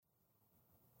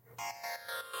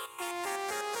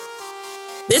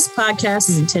This podcast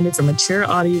is intended for mature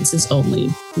audiences only.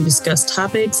 We discuss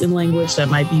topics and language that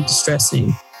might be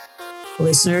distressing.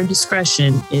 Listener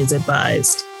discretion is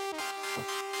advised.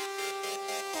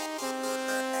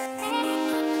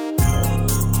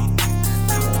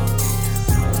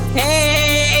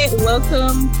 Hey,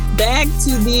 welcome back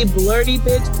to the Blurty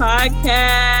Bitch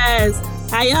podcast.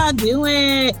 How y'all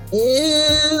doing?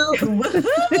 Ew.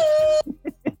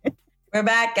 We're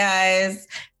back, guys.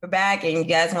 We're back, and you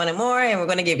guys wanted more, and we're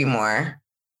going to give you more.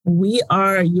 We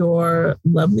are your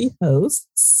lovely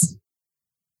hosts.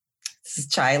 This is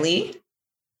Charlie.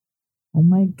 Oh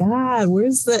my God,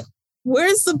 where's the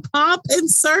pomp and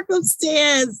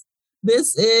circumstance?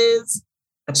 This is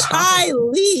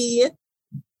Charlie.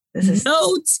 This is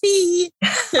no tea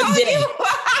today.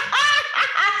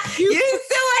 You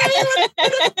still want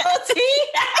to no tea?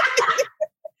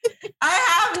 I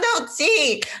have no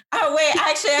tea. Oh, wait.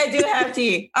 Actually, I do have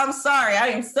tea. I'm sorry. I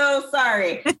am so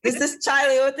sorry. This is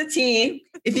Charlie with the tea.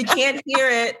 If you can't hear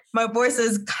it, my voice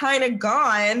is kind of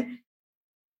gone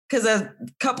because of a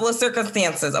couple of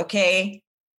circumstances, okay?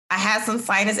 I had some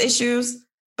sinus issues,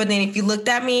 but then if you looked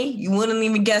at me, you wouldn't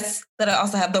even guess that I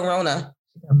also have the Rona.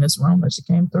 Miss Roma, she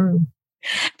came through.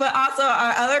 But also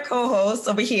our other co-host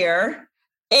over here.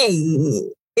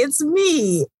 Hey, it's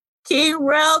me. King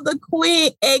Rel the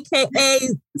Queen, aka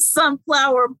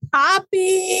Sunflower Poppy.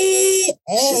 Hey.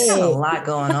 She's got a lot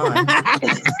going on.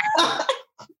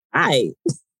 Hi.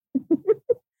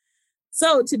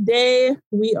 So today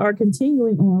we are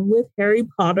continuing on with Harry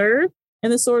Potter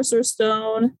and the Sorcerer's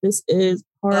Stone. This is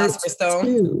part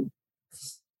 2.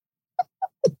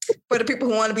 For the people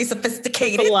who want to be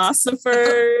sophisticated.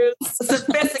 Philosophers.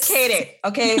 Sophisticated.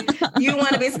 Okay. You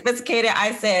want to be sophisticated.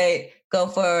 I say go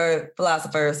for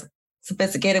philosophers.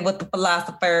 Sophisticated with the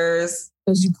philosophers.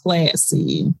 Because you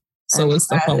classy. So it's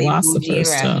the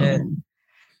Philosopher's Stone.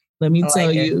 Let me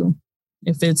tell you,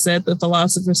 if it's at the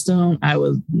Philosopher's Stone, I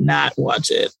would not watch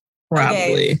it.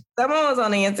 Probably. Okay. Someone was on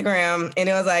the Instagram and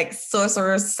it was like,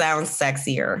 Sorcerer sounds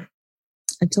sexier.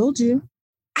 I told you.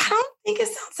 I don't think it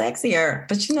sounds sexier,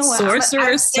 but you know what?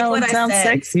 Sorcerer sounds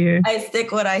sexier. I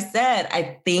stick what I said.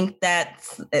 I think that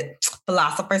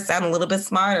philosophers sound a little bit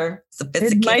smarter,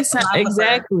 sophisticated. It might sound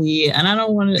exactly, and I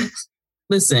don't want to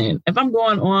listen. If I'm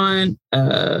going on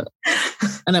an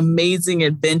amazing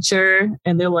adventure,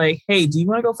 and they're like, "Hey, do you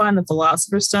want to go find the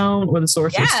Philosopher's Stone or the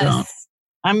Sorcerer's Stone?"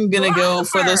 I'm going to go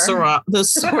for the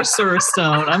Sorcerer's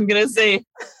Stone. I'm going to say,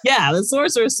 yeah, the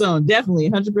Sorcerer's Stone.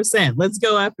 Definitely, 100%. Let's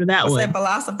go after that one. Say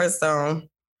Philosopher's Stone.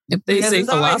 If they say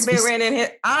Philosopher's Stone.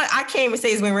 I can't even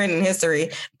say it's been written in history,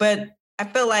 but I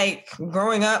feel like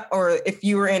growing up, or if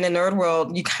you were in a nerd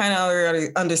world, you kind of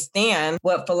already understand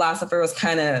what philosopher was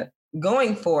kind of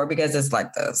going for, because it's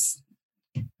like this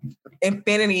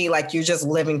infinity, like you're just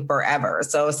living forever.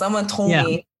 So if someone told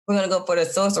me, we're going to go for the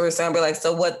Sorcerer's Stone. I'll be like,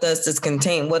 so what does this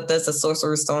contain? What does the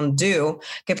Sorcerer's Stone do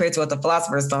compared to what the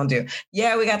Philosopher's Stone do?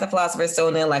 Yeah, we got the Philosopher's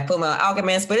Stone in like Fullmetal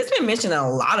Alchemist, but it's been mentioned in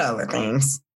a lot of other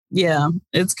things. Yeah,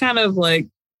 it's kind of like,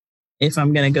 if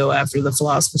I'm going to go after the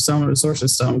Philosopher's Stone or the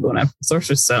Sorcerer's Stone, I'm going after the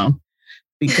Sorcerer's Stone,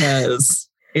 because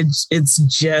it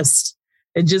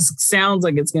just sounds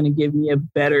like it's going to give me a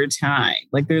better time.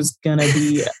 Like there's going to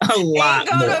be a lot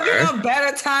more. Ain't going to be a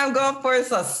better time going for a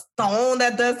stone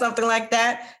that does something like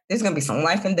that. There's going to be some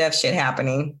life and death shit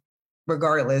happening,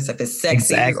 regardless if it's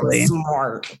sexy or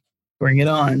smart. Bring it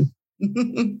on.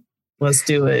 Let's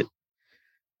do it.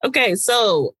 Okay,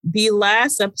 so the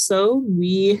last episode,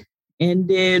 we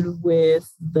ended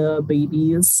with the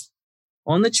babies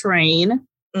on the train.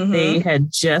 Mm-hmm. They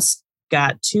had just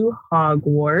got to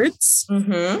Hogwarts.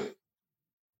 Mm-hmm.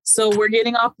 So we're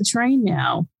getting off the train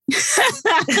now.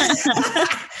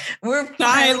 We're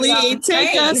finally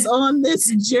take us on this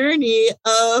journey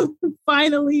of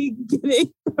finally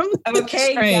getting from the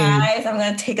train. Guys, I'm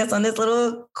going to take us on this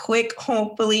little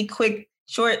hopefully quick,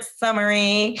 short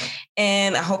summary.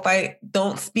 And I hope I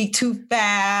don't speak too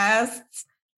fast.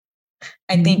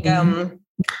 I think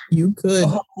you could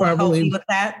probably with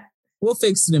that. We'll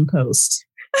fix it in post.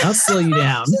 I'll slow you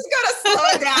down. She's gonna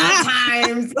slow down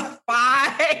times 5.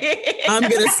 I'm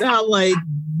gonna sound like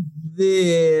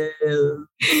this,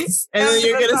 and then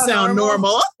you're gonna sound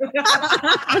normal. We're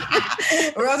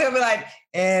also gonna be like,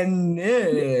 and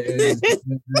this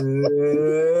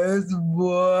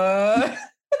boy.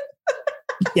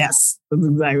 Yes, that's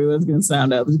exactly what it's going to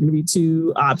sound out. There's going to be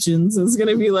 2 options. It's going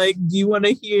to be like, do you want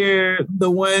to hear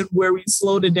the one where we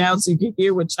slowed it down so you can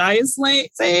hear what Chai is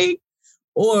saying?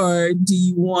 Or do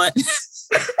you want...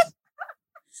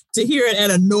 to hear it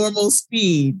at a normal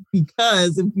speed,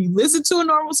 because if you listen to a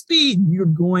normal speed, you're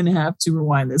going to have to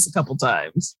rewind this a couple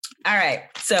times. All right.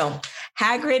 So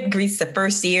Hagrid greets the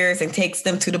first years and takes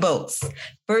them to the boats.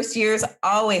 First years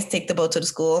always take the boat to the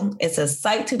school. It's a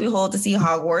sight to behold to see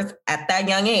Hogwarts at that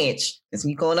young age. Because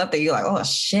when you're going up there, you're like, oh,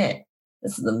 shit,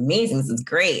 this is amazing. This is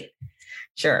great.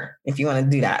 Sure, if you want to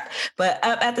do that. But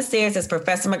up at the stairs is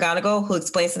Professor McGonagall, who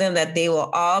explains to them that they will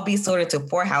all be sorted into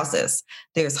 4 houses.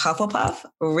 There's Hufflepuff,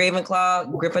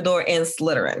 Ravenclaw, Gryffindor, and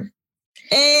Slytherin.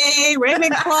 Hey,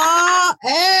 Ravenclaw!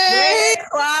 Hey!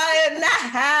 Ravenclaw in the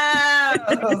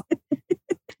house!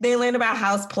 They learn about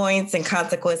house points and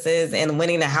consequences and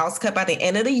winning the house cup at the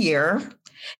end of the year.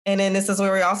 And then this is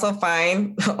where we also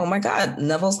find, oh my God,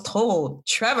 Neville's told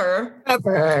Trevor.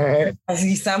 As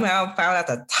he somehow found at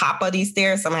the top of these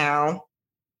stairs somehow.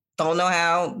 Don't know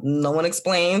how. No one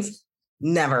explains.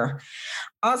 Never.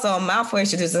 Also, Malfoy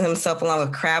introduces himself along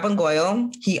with Crabbe and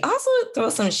Goyle. He also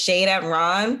throws some shade at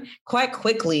Ron quite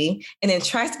quickly and then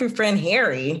tries to befriend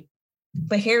Harry.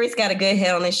 But Harry's got a good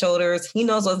head on his shoulders. He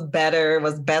knows what's better,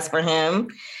 what's best for him.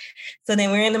 So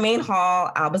then we're in the main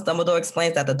hall. Albus Dumbledore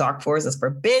explains that the Dark Forest is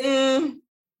forbidden.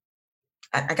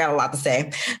 I got a lot to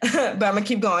say, but I'm going to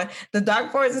keep going. The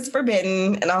Dark Forest is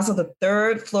forbidden, and also the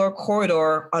 3rd floor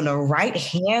corridor on the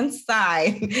right-hand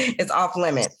side is off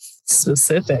limits.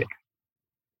 Specific.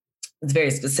 It's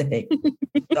very specific.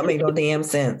 Don't make no damn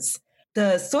sense.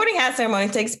 The sorting hat ceremony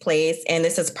takes place, and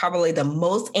this is probably the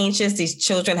most anxious these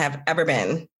children have ever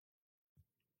been.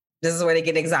 This is where they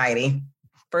get anxiety.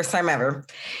 First time ever.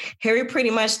 Harry pretty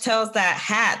much tells that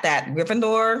hat that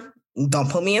Gryffindor,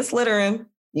 don't put me in Slytherin.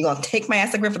 You're going to take my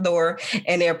ass to Gryffindor.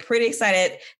 And they're pretty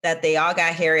excited that they all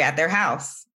got Harry at their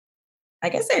house. I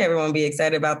guess everyone would be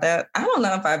excited about that. I don't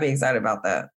know if I'd be excited about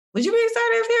that. Would you be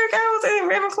excited if Harry was in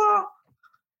Ravenclaw?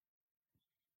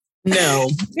 No.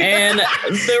 And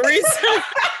the reason...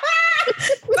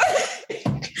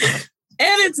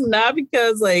 and it's not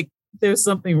because, like, there's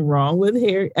something wrong with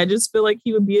Harry. I just feel like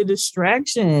he would be a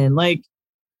distraction. Like,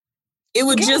 it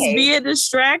would just be a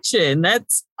distraction.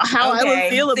 That's how I would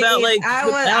feel about, like,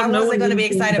 I wasn't going to be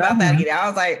excited about that either. I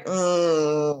was like,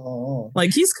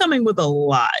 like, he's coming with a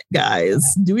lot, guys.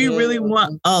 Do we really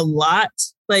want a lot?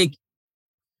 Like,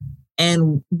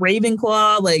 and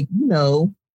Ravenclaw, like, you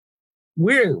know,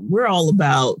 we're all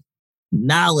about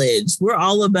knowledge. We're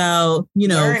all about, you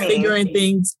know, learning, figuring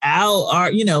things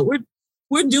out.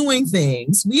 We're doing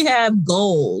things. We have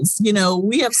goals. You know,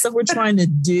 we have stuff we're trying to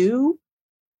do.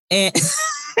 And,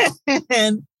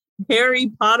 and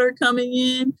Harry Potter coming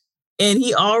in, and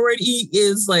he already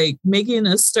is like making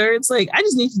a stir. It's like, I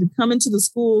just need you to come into the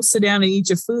school, sit down and eat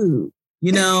your food.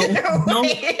 You know, don't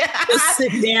just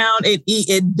sit down and eat,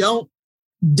 and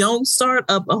don't start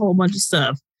up a whole bunch of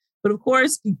stuff. But of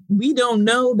course, we don't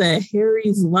know that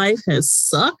Harry's life has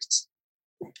sucked.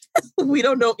 We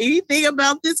don't know anything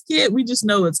about this kid. We just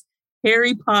know it's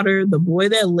Harry Potter, the boy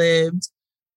that lived,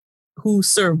 who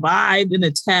survived an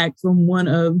attack from one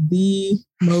of the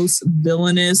most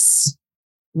villainous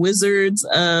wizards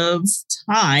of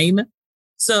time.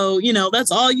 So, you know, that's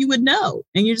all you would know.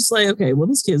 And you're just like, okay, well,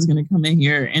 this kid's going to come in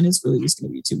here and it's really just going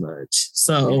to be too much.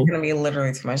 So it's going to be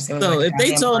literally too much. So if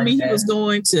they told me he was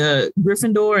going to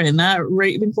Gryffindor and not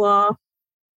Ravenclaw,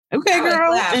 okay,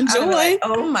 girl, enjoy. Like,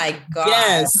 oh my God.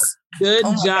 Yes. Good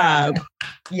job. God.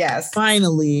 Yes.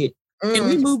 Finally. Can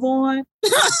we move on?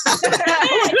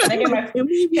 Can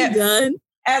we be done?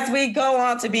 As we go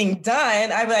on to being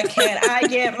done, I'm like, can I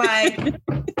get my food?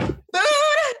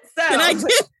 So,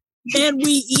 can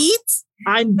we eat?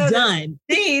 I'm done.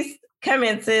 These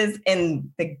commences and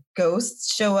the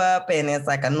ghosts show up, and it's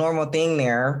like a normal thing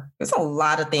there. There's a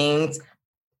lot of things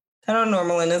that are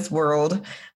normal in this world,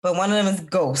 but one of them is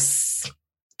ghosts.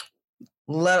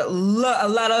 A lot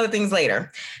of other things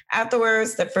later.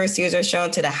 Afterwards, the first years are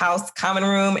shown to the house, common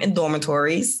room, and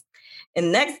dormitories.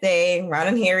 And next day, Ron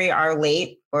and Harry are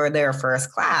late for their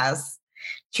first class,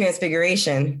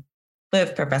 Transfiguration,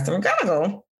 with Professor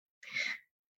McGonagall.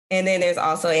 And then there's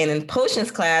also in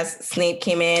potions class, Snape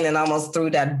came in and almost threw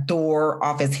that door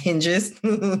off its hinges.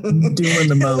 Doing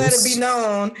the most. Let it be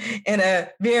known in a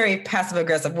very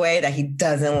passive-aggressive way that he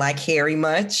doesn't like Harry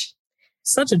much.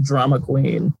 Such a drama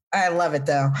queen. I love it,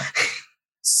 though.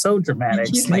 So dramatic.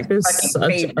 Snape is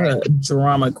such a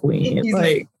drama queen. He's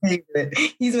my favorite.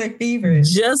 He's my favorite.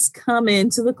 Just come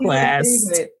into the class.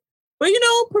 But you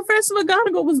know, Professor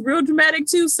McGonagall was real dramatic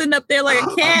too, sitting up there like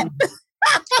a cat.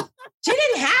 She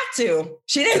didn't have to.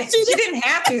 She didn't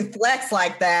have to flex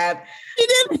like that. She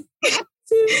didn't have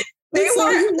to.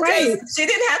 Right. She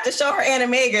didn't have to show her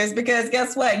animators because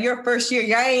guess what? Your first year,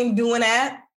 y'all ain't doing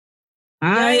that.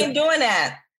 I ain't doing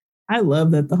that. I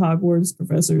love that the Hogwarts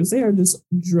professors, they are just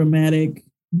dramatic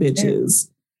bitches.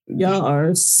 Y'all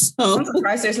are so... I'm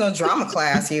surprised there's no drama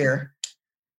class here.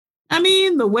 I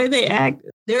mean, the way they act.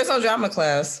 There's no drama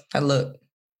class. I look.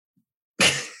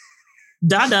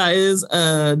 Dada is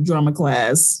a drama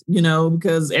class,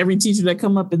 because every teacher that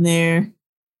come up in there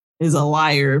is a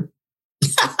liar.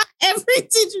 Every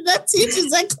teacher that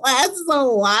teaches that class is a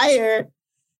liar.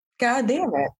 God damn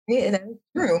it. Yeah, that's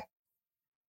true.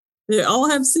 They all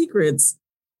have secrets.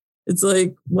 It's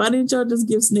like, why didn't y'all just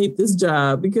give Snape this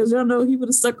job? Because y'all know he would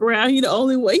have stuck around. He the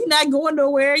only way. He not going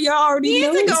nowhere. Y'all already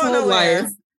know his whole life.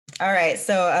 All right.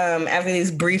 So after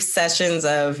these brief sessions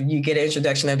of you get an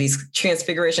introduction of these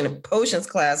transfiguration and potions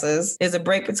classes, there's a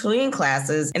break between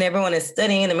classes and everyone is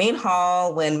studying in the main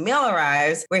hall when mail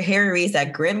arrives where Harry reads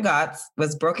that Gringotts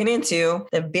was broken into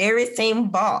the very same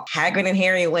vault Hagrid and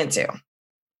Harry went to.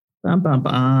 Bum, bum,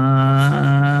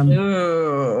 bum.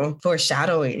 Ooh,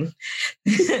 foreshadowing.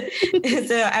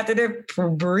 So after their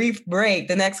brief break,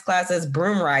 the next class is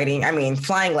broom riding. I mean,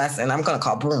 flying lesson. I'm going to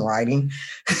call broom riding.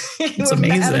 It's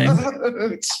amazing.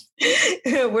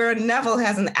 Where Neville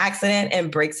has an accident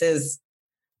and breaks his,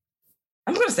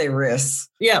 I'm going to say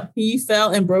wrist. Yeah, he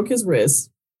fell and broke his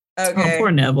wrist. Okay. Oh, poor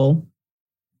Neville.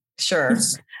 Sure.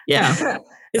 Yeah.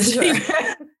 Sure.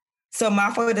 So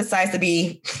Malfoy decides to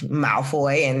be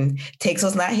Malfoy and takes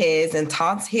what's not his and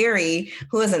taunts Harry,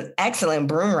 who is an excellent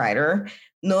broom rider,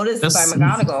 noticed by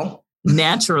McGonagall.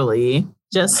 Naturally,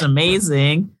 just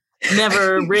amazing.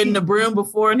 Never ridden a broom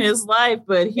before in his life,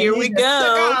 but here we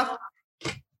go.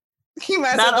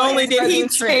 Not only did he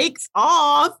take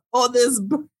off on this,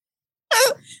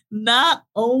 not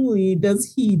only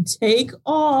does he take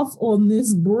off on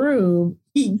this broom,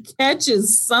 he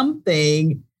catches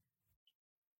something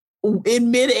in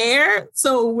midair,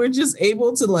 so we're just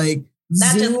able to like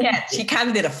not just catch. She kind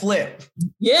of did a flip.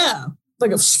 Yeah,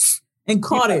 like and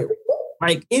caught it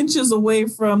like inches away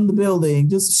from the building.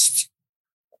 Just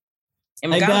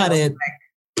I got it,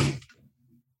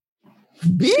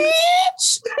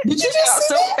 bitch. Did you just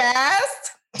so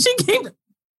fast? She came.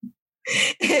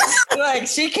 Like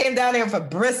she came down there for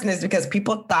briskness because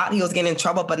people thought he was getting in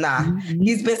trouble, but nah. Mm-hmm.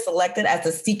 He's been selected as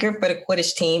the seeker for the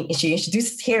Quidditch team, and she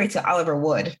introduces Harry to Oliver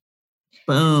Wood.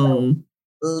 Boom.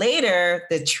 So later,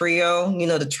 the trio,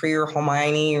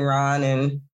 Hermione, Ron,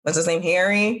 and what's his name,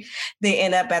 Harry, they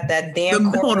end up at that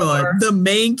damn corridor. Hold on. The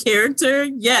main character?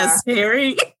 Yes, yeah.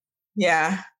 Harry.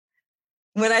 Yeah.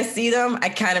 When I see them, I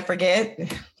kind of forget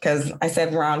because I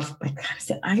said Ron.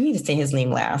 I need to say his name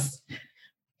last.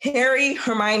 Harry,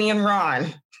 Hermione, and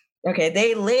Ron. Okay,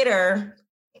 they later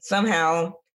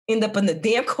somehow end up in the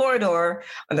damn corridor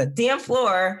on the damn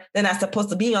floor they're not supposed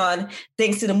to be on,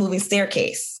 thanks to the moving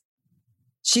staircase.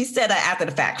 She said that after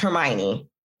the fact, Hermione.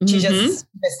 She just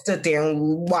stood there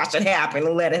and watched it happen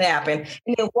and let it happen.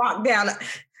 And then walked down.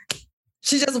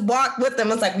 She just walked with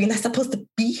them. It's like, we're not supposed to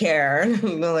be here.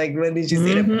 Like, when did you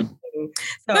see them? So,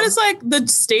 but it's like the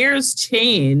stairs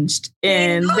changed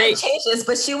and they changed this,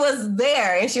 but she was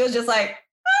there and she was just like,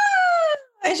 ah!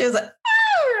 And she was like, ah!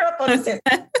 We're up on the stairs.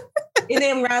 And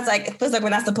then Ron's like, it feels like we're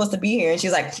not supposed to be here. And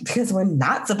she's like, because we're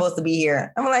not supposed to be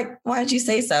here. I'm like, why did you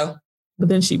say so? But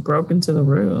then she broke into the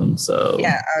room. So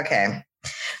yeah, okay.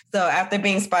 So after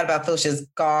being spotted by Filch's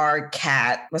guard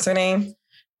cat, what's her name?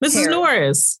 Mrs.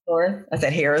 Norris. I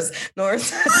said Harris.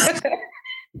 Norris.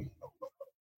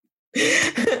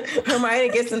 Hermione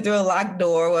gets them through a locked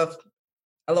door with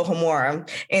Alohomora,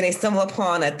 and they stumble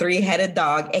upon a 3-headed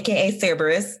dog, aka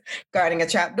Cerberus, guarding a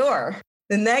trap door.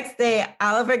 The next day,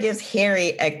 Oliver gives Harry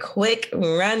a quick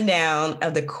rundown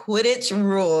of the Quidditch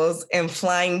rules and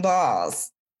flying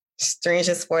balls.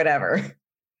 Strangest sport ever.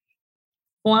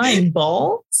 Flying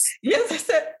balls? Yes, I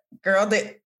said, girl,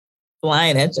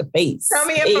 flying at your face. Tell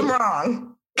me if I'm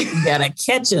wrong. You gotta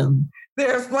catch them.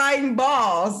 They're flying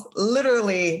balls,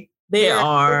 literally. They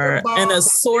are balls, an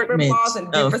assortment balls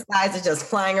and different sizes just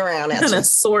flying around at an you.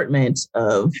 Assortment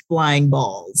of flying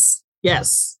balls.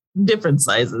 Yes, different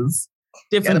sizes,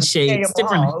 different shapes,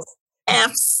 different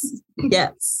Fs.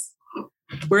 Yes.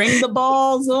 Bring the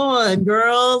balls on,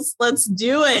 girls. Let's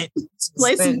do it. Let's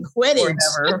play some Quidditch.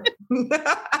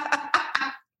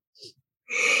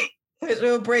 Which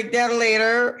we'll break down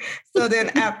later. So then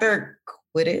after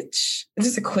Quidditch, is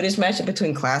this a Quidditch matchup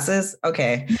between classes?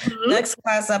 Okay. Next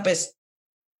class up is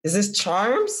this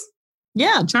Charms?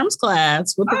 Yeah, Charms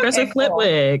class with Professor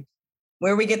Flitwick.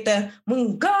 Where we get the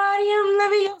Wingardium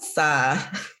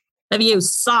Leviosa.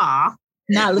 Leviosa.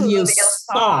 Not Leviosa.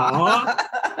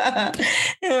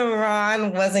 And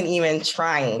Ron wasn't even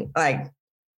trying. Like,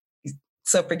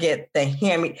 so forget the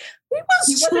hammy.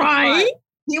 He was trying.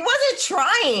 He wasn't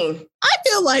trying. I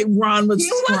feel like Ron was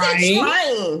trying. He wasn't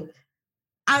trying.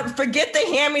 I forget the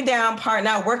hand-me-down part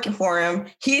not working for him.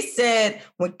 He said,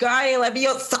 when Guardian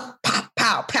Leviosa, pow,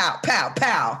 pow, pow, pow,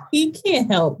 pow. He can't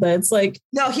help, but it's like...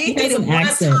 No, he did it one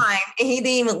time, and he didn't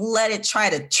even let it try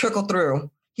to trickle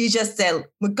through. He just said,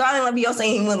 with Guardian Leviosa,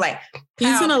 and he went like... Pow,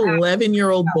 he's an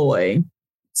 11-year-old boy,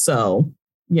 so,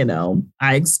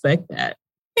 I expect that.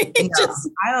 No, I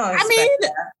don't expect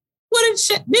that.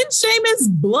 Didn't Seamus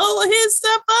blow his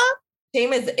stuff up?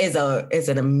 Seamus is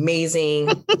an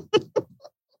amazing...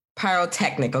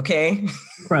 pyrotechnic, okay?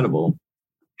 Incredible.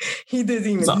 He doesn't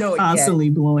even know it yet. Constantly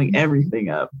blowing everything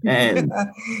up. And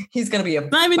he's going to be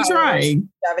not even trying.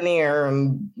 Souvenir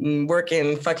and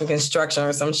working fucking construction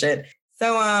or some shit.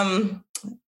 So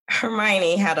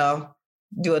Hermione had to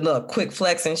do a little quick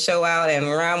flex and show out, and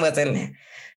Ron wasn't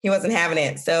having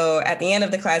it. So at the end of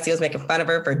the class, he was making fun of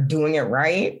her for doing it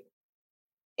right.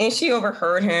 And she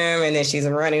overheard him, and then she's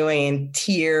running away in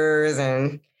tears,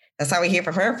 and that's how we hear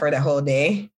from her for the whole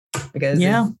day. Because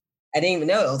I didn't even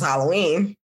know it was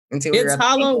Halloween until it's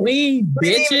Halloween,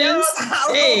 bitches.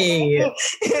 Hey,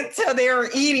 until they were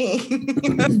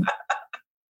eating.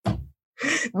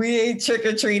 We ain't trick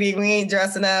or treating. We ain't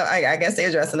dressing up. I guess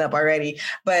they're dressing up already,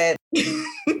 but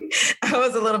I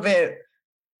was a little bit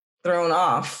thrown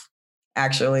off,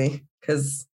 actually,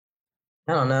 because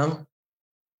I don't know.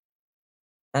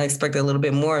 I expected a little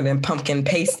bit more than pumpkin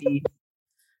pasty.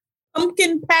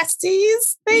 Pumpkin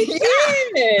pasties? They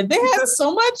did. They had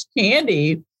so much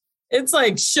candy. It's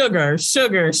like sugar,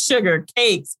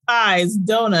 cakes, pies,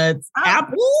 donuts,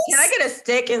 apples. Can I get a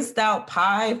steak and stout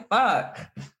pie? Fuck.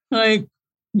 Like,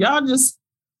 y'all just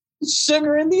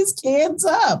sugaring these kids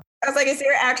up. I was like, is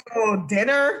there actual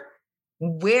dinner?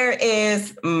 Where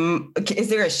is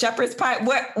there a shepherd's pie?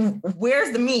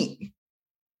 Where's the meat?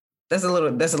 That's a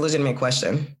legitimate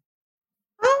question.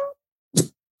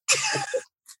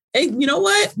 Hey, you know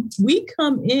what? We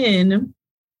come in.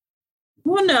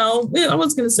 Well, no, I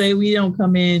was going to say we don't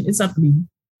come in. It's not the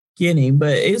beginning,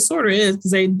 but it sort of is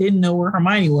because they didn't know where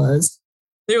Hermione was.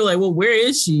 They were like, well, where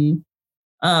is she?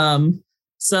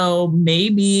 So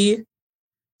maybe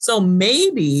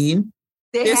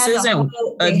this isn't,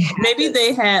 maybe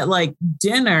they had like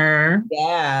dinner.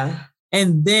 Yeah.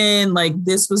 And then like,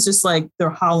 this was just like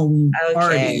their Halloween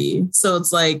party. So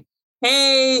it's like,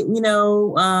 hey,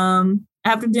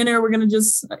 after dinner, we're going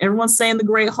to everyone's stay in the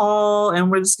Great Hall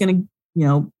and we're just going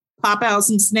to, pop out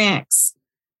some snacks.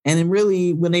 And then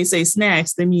really, when they say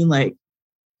snacks, they mean like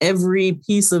every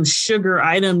piece of sugar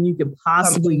item you could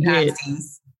possibly get.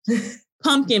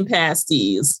 Pumpkin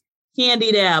pasties,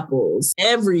 candied apples,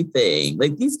 everything.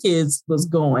 Like these kids was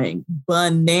going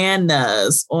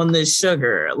bananas on this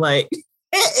sugar. Like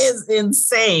it is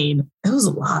insane. It was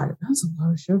a lot. That was a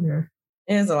lot of sugar.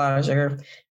 It is a lot of sugar.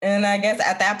 And I guess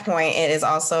at that point,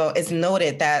 it's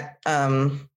noted that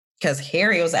because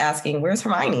Harry was asking, where's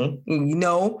Hermione?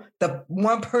 The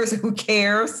one person who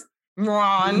cares,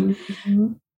 Ron.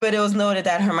 Mm-hmm. But it was noted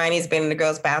that Hermione's been in the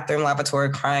girls' bathroom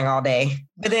lavatory crying all day.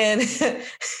 But then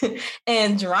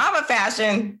in drama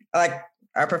fashion, like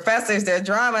our professors, their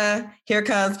drama, here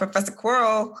comes Professor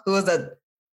Quirrell, who is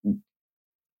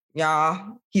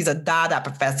he's a Dada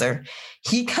professor.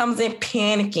 He comes in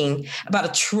panicking about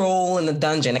a troll in the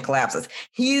dungeon that collapses.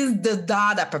 He's the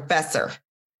Dada professor.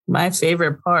 My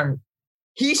favorite part.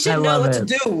 He should know what to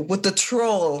do with the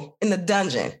troll in the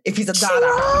dungeon if he's a Dada.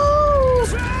 Troll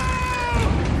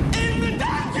in the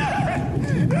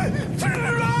dungeon!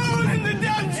 Troll in the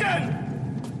dungeon!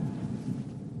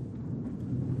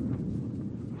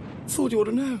 Thought you ought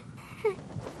to know.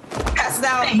 Passes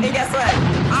out, and guess what?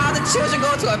 All the children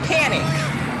go into a panic.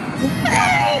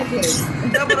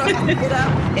 Dumbledore get up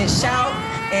and shout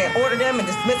and order them and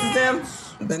dismisses them.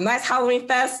 The nice Halloween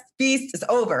feast is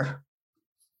over.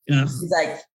 Yeah. He's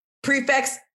like,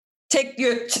 prefects, take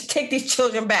these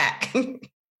children back.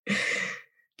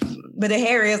 But then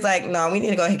Harry is like, no, we need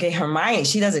to go get Hermione.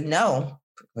 She doesn't know.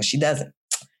 Well, she doesn't.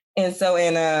 And so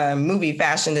in a movie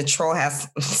fashion, the troll has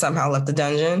somehow left the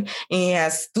dungeon and he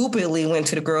has stupidly went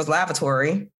to the girls'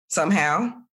 lavatory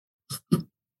somehow.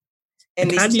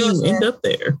 And how do you end up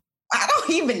there? I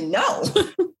don't even know.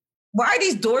 Why are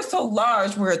these doors so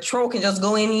large where a troll can just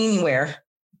go in anywhere?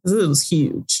 It was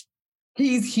huge.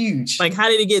 He's huge. Like, how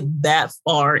did he get that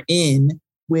far in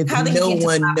with no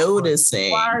one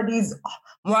noticing? Why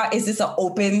is this an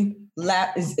open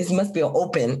lab? It must be an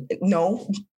open. No.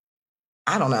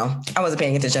 I don't know. I wasn't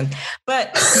paying attention.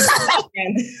 But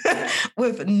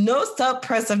with no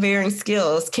self-persevering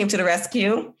skills, came to the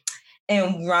rescue.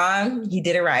 And Ron, he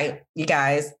did it right, you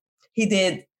guys. He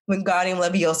did Wingardium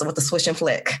Leviosa with the swish and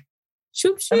flick.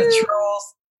 Shoop, shoop. And the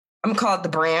trolls I'm called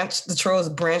the Trolls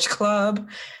Branch Club,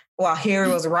 while Harry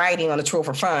was riding on the troll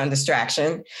for fun,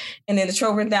 distraction. And then the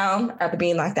troll went down after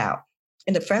being knocked out.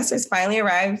 And the professors finally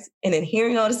arrives, and then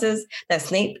Harry notices that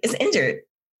Snape is injured.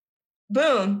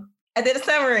 Boom. I did a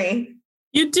summary.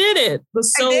 You did it. I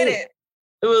did it.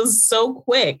 It was so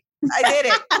quick. I did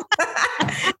it.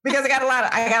 Because I got a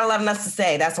lot of nothing to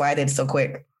say. That's why I did it so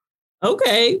quick.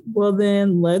 Okay. Well,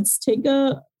 then let's take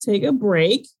a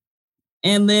break.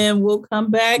 And then we'll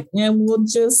come back and we'll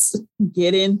just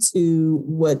get into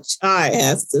what Chai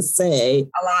has to say.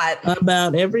 A lot.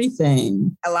 About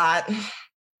everything. A lot.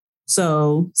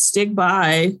 So stick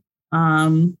by.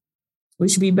 We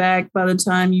should be back by the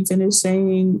time you finish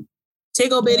saying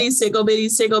tickle bitties, tickle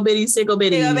bitties, tickle bitties, tickle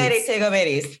bitties. Tickle bitties, tickle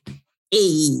bitties.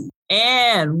 Hey.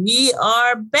 And we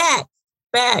are back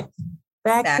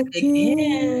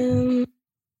again.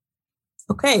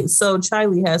 Okay, so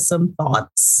Charlie has some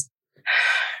thoughts.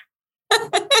 I'm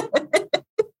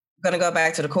gonna go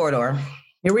back to the corridor.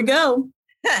 Here we go.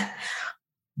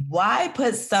 Why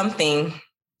put something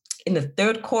in the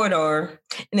third corridor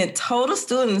and then total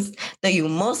students that you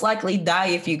most likely die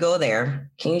if you go there?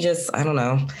 Can you just, I don't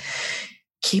know,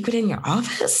 keep it in your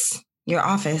office?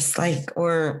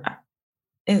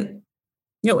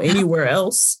 Anywhere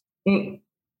else.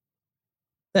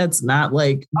 That's not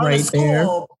like right there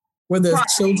where the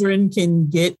children can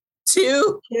get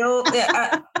to.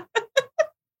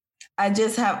 I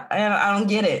don't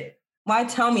get it. Why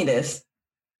tell me this?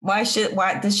 Why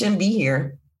this shouldn't be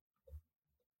here?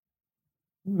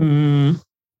 And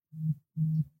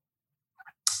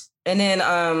then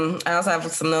I also have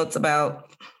some notes about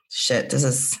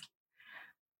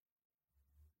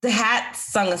the hat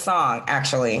sung a song,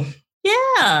 actually.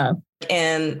 Yeah.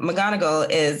 And McGonagall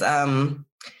is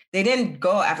they didn't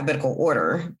go alphabetical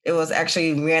order. It was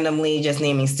actually randomly just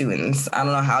naming students. I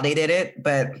don't know how they did it,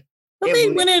 but they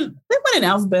went in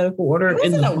alphabetical order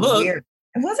in the book.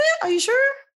 Was it? Are you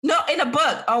sure? No, in the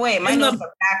book. Oh wait, my notes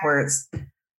are backwards.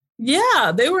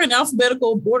 Yeah, they were in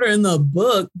alphabetical order in the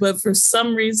book, but for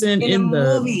some reason in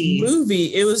the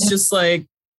movie, it was just like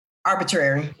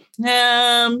arbitrary.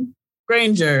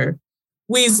 Granger,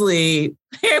 Weasley,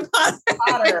 Harry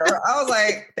Potter. I was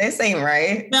like, this ain't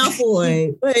right.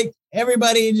 Malfoy, like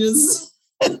everybody just.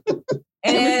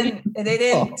 And they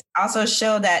did also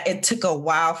show that it took a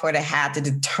while for the hat to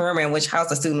determine which house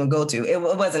the student would go to. It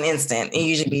wasn't instant. It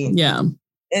usually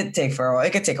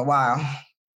it could take a while.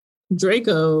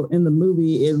 Draco in the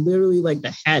movie, it literally like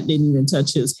the hat didn't even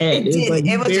touch his head. It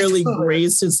barely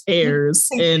grazed his hairs,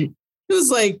 and it was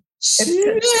like,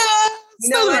 you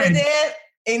know what it did?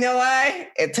 You know why?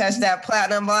 It touched that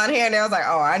platinum blonde hair, and I was like,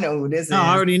 oh, I know who this is.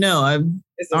 I already know. I've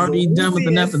already done with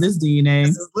enough of this DNA.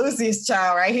 This is Lucy's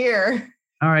child right here.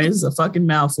 All right, this is a fucking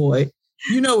Malfoy.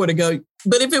 You know where to go.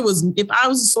 But if I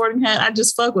was a Sorting Hat, I'd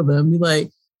just fuck with them. Be like,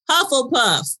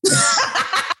 Hufflepuff.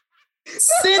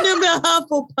 Send him to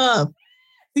Hufflepuff.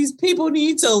 These people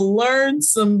need to learn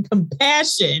some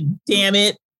compassion. Damn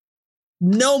it.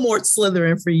 No more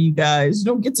Slytherin for you guys. You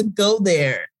don't get to go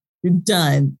there. You're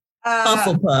done.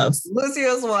 Hufflepuff.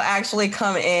 Lucius will actually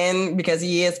come in because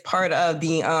he is part of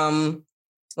the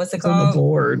what's it called? On the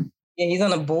board. Yeah, he's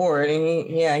on the board,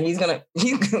 and he's gonna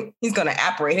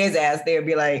apparate his ass there. And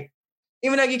be like,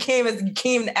 even though you came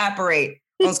to apparate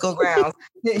on school grounds,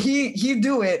 he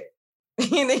do it,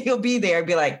 and then he'll be there and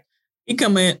be like, he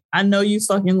come in. I know you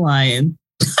fucking lying.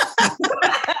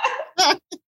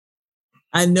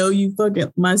 I know you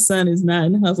fucking. My son is not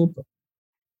in Hufflepuff.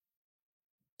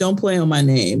 Don't play on my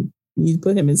name. You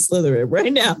put him in Slytherin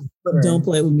right now. Don't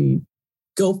play with me.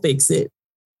 Go fix it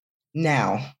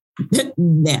now.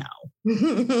 Now.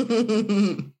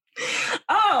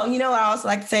 Oh, you know what I also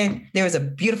like to say? There was a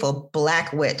beautiful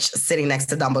black witch sitting next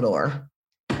to Dumbledore.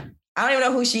 I don't even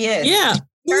know who she is. Yeah.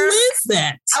 Who is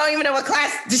that? I don't even know what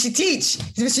class did she teach.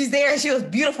 She's there. She was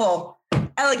beautiful,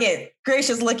 elegant,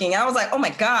 gracious looking. I was like, oh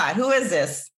my God, who is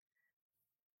this?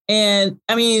 And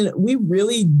I mean, we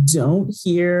really don't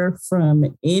hear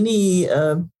from any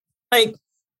of like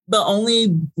the only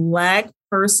Black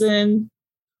persons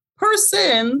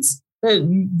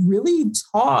that really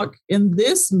talk in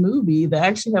this movie that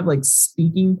actually have like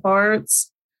speaking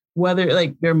parts, whether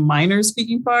like they're minor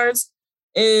speaking parts,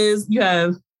 is you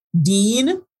have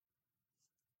Dean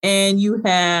and you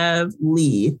have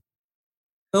Lee.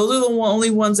 Those are the only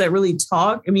ones that really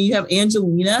talk. I mean, you have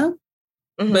Angelina,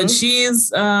 but she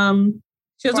doesn't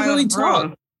really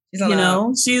talk.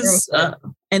 She's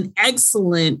an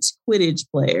excellent Quidditch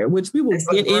player, which we will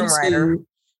get into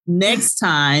next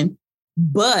time.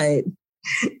 But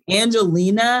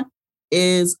Angelina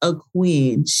is a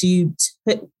queen.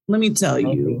 Let me tell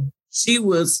you, she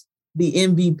was the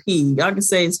MVP. Y'all can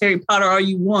say it's Harry Potter all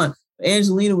you want.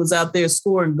 Angelina was out there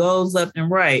scoring goals left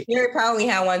and right. Harry probably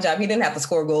had one job. He didn't have to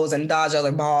score goals and dodge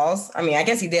other balls. I mean, I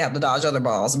guess he did have to dodge other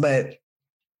balls, but...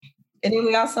 And then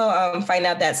we also find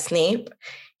out that Snape,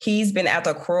 he's been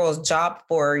after Quirrell's job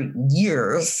for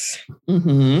years.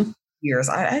 Mm-hmm. Years.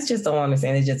 I just don't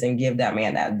understand. They just didn't give that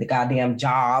man the goddamn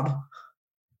job.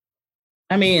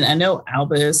 I mean, I know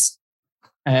Albus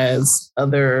has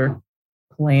other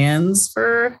plans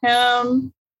for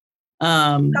him.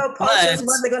 So potions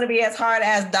wasn't going to be as hard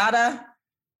as Dada?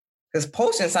 Because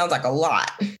potion sounds like a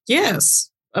lot. Yes.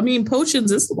 I mean,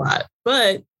 potions is a lot,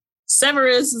 but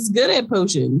Severus is good at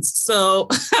potions. So,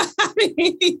 I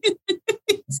mean,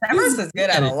 Severus is good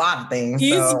at a lot of things.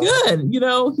 He's good. You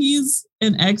know, he's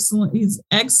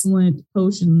excellent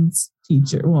potions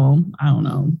teacher. Well, I don't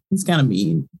know. He's kind of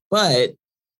mean, but,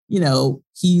 you know,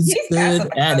 he's good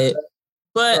at it.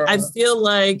 But I feel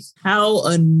like how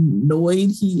annoyed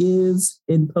he is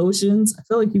in potions, I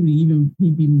feel like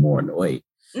he'd be more annoyed.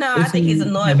 No, I think he's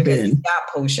annoyed because he's got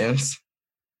potions.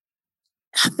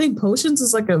 I think potions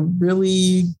is like a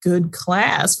really good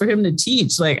class for him to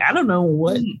teach. Like, I don't know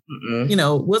what, you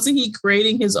know, wasn't he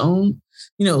creating his own,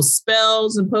 you know,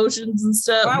 spells and potions and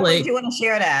stuff? Why would you want to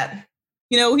share that?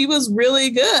 You know, he was really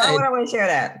good. Why would I want to share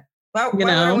that? Why would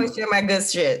I want to share my good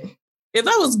shit? If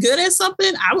I was good at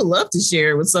something, I would love to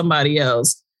share it with somebody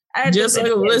else. Just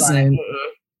so listen.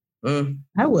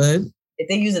 I would. If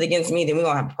they use it against me, then we're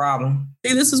going to have a problem.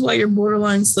 See, this is why you're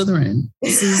borderline Slytherin.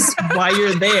 This is why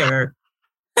you're there.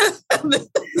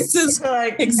 This is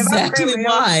like, exactly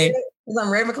why. Because I'm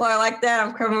Ravenclaw like that.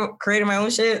 I'm creating my own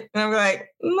shit. And I'm like,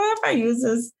 if I use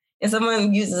this, and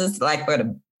someone uses this like for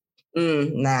the,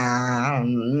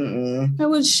 I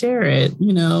would share it,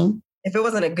 you know. If it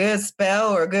wasn't a good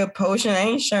spell or a good potion, I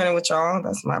ain't sharing it with y'all.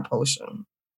 That's my potion.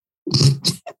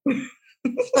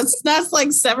 It's not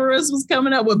like Severus was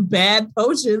coming up with bad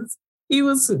potions. He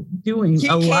was doing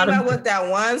a lot of... He came out with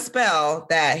that one spell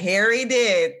that Harry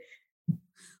did.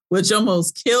 Which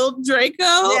almost killed Draco.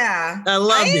 Yeah. I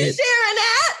loved it. Sharing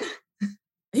that.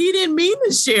 He didn't mean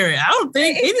to share it. I don't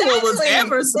think anyone was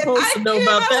ever supposed to know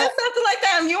about that. Something like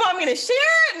that, and you want me to share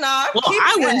it? No. Well,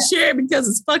 I wouldn't share it because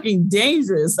it's fucking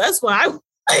dangerous. That's why I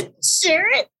wouldn't share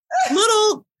it.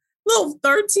 Little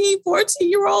 13,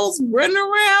 14-year-olds running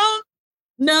around.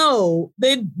 No.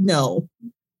 I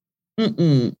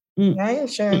ain't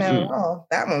sharing that at all.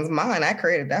 That one's mine. I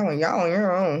created that one. Y'all on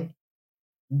your own.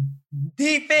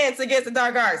 Defense against the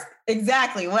dark arts.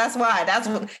 Exactly. Well, that's why. That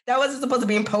wasn't supposed to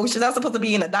be in potions. That's supposed to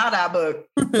be in a Dada book.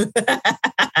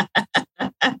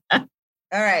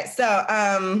 All right. So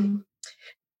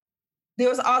there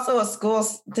was also a school.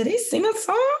 Did he sing a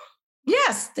song?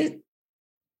 Yes. Did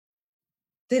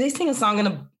he sing a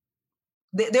song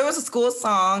there was a school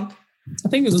song. I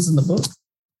think it was in the book.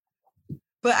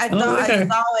 But I thought I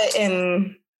saw it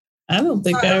in... I don't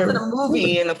think it was in a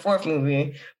movie, in the fourth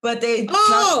movie. But they...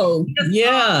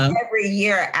 Every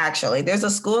year, actually. There's a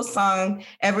school song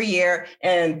every year,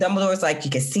 and Dumbledore's like,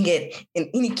 you can sing it in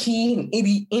any key,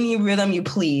 in any rhythm you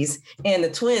please. And the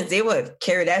twins, they would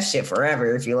carry that shit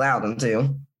forever if you allowed them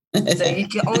to. So you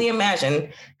can only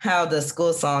imagine how the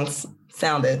school songs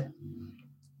sounded.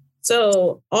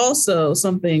 So also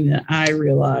something that I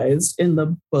realized in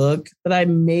the book that I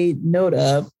made note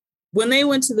of, when they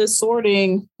went to the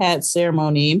sorting hat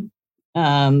ceremony,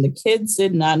 the kids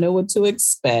did not know what to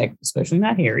expect, especially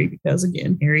not Harry, because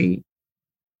again, Harry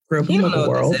grew up in the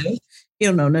world. He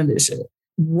don't know none of this shit.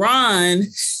 Ron.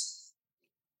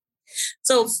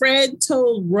 So Fred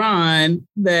told Ron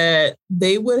that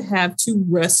they would have to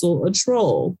wrestle a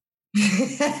troll.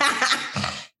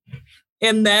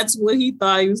 And that's what he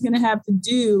thought he was going to have to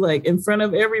do, like in front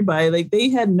of everybody. Like they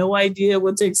had no idea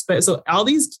what to expect. So all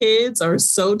these kids are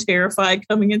so terrified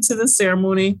coming into the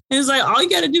ceremony. And it's like, all you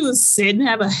got to do is sit and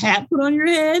have a hat put on your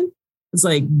head. It's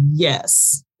like,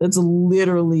 yes, that's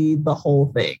literally the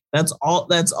whole thing. That's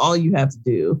all you have to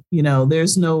do. You know,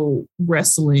 there's no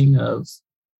wrestling of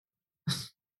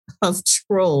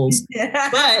trolls,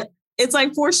 but it's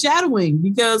like foreshadowing,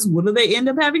 because what do they end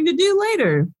up having to do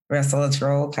later? Wrestle a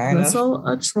troll, kind of. Wrestle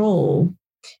a troll.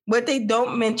 What they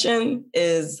don't mention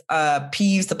is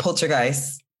Peeves the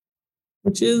Poltergeist.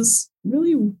 Which is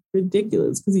really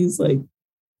ridiculous, because he's like,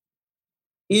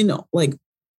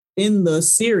 in the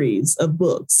series of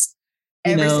books.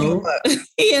 Every single book.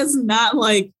 He is not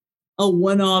like a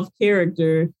one-off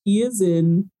character. He is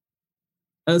in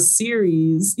a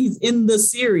series. He's in the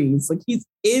series. Like he's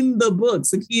in the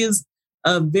books. Like he is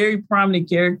a very prominent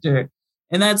character.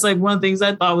 And that's like one of the things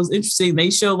I thought was interesting. They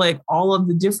show like all of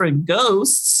the different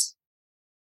ghosts,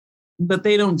 but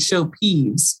they don't show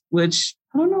Peeves, which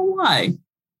I don't know Why?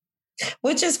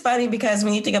 Which is funny because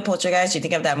when you think of Poltergeist, you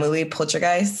think of that movie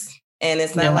Poltergeist. And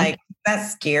it's not like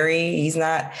that's scary.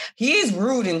 He is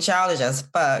rude and childish as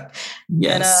fuck.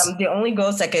 Yes. And the only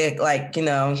ghost that could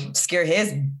scare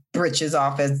his britches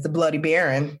off is the Bloody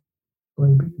Baron.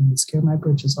 Bloody Baron scare my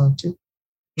britches off too.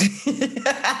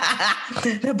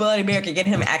 The Bloody Baron can get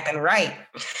him acting right.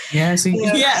 Yes.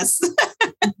 Yes.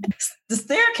 The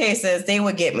staircases, they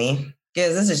would get me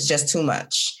because this is just too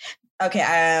much.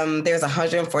 Okay, there's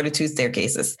 142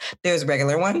 staircases. There's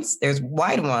regular ones, there's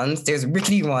wide ones, there's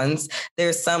rickety ones.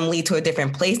 There's some lead to a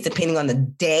different place depending on the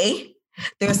day.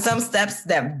 There's some steps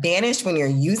that vanish when you're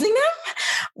using them.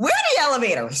 Where are the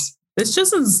elevators? This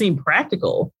just doesn't seem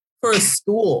practical for a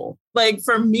school. Like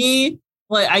for me,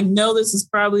 like I know this is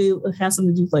probably has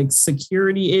something to do with like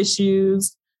security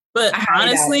issues, but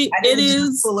honestly, it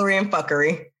is foolery and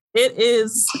fuckery. It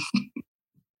is.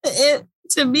 It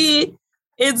to me.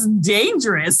 It's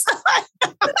dangerous.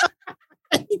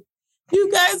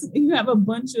 You have a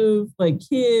bunch of like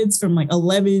kids from like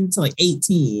 11 to like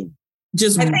 18,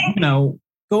 just going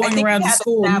around the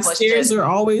school. And the stairs are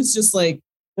always just like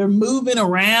they're moving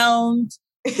around.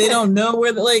 They don't know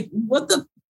where.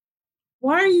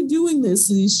 Why are you doing this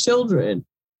to these children?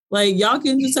 Like y'all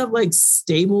can just have like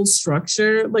stable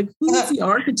structure. Like who's the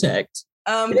architect?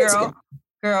 Girl,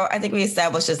 I think we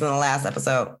established this in the last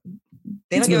episode.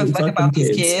 They don't give a fuck about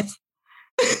these kids.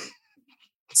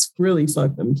 It's really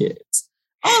fuck them kids.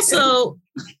 Also,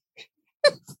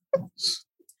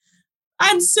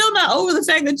 I'm still not over the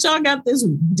fact that y'all got this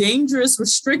dangerous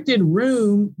restricted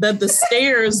room that the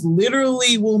stairs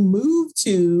literally will move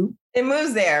to. It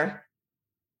moves there.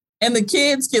 And the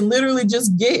kids can literally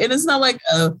just get, and it's not like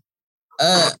an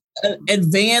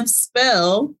advanced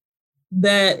spell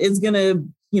that is going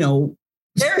to,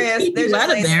 there is. There's out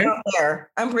of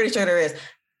there. I'm pretty sure there is.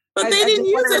 But they didn't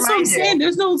use it. That's what I'm saying.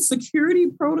 There's no security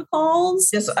protocols.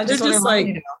 I just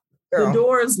like the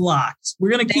door is locked.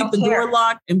 We're gonna keep the door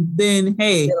locked, and then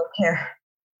they don't care.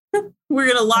 We're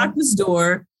gonna lock this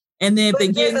door, and then if they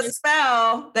get a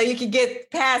spell that you can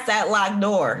get past that locked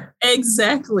door.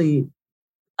 Exactly.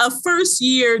 A first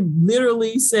year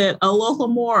literally said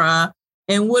Alohomora,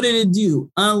 and what did it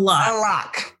do?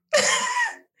 Unlock.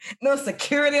 No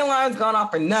security alarms going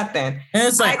off for nothing. And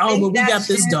it's like, but we got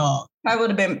this dog. I would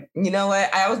have been, you know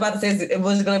what? I was about to say it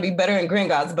was going to be better in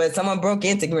Gringotts, but someone broke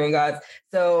into Gringotts.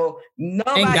 So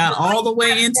nobody. And got all the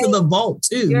way into the vault,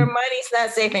 too. Your money's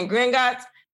not safe in Gringotts.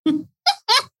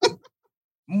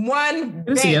 One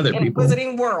day in the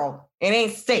Wizarding World, it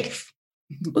ain't safe.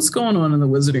 What's going on in the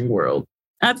Wizarding World?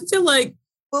 I feel like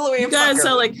you guys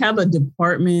have a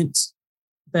department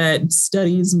that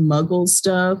studies Muggle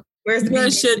stuff. You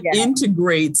guys should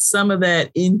integrate some of that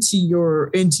into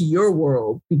your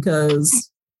world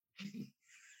because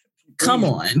come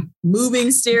on, moving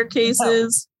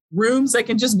staircases, rooms that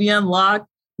can just be unlocked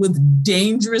with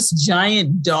dangerous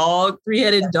giant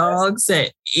three-headed dogs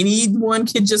that anyone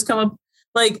could just come up.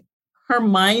 Like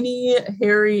Hermione,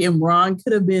 Harry, and Ron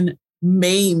could have been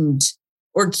maimed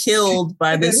or killed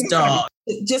by this dog.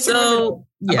 Just about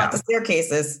the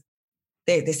staircases,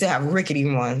 they still have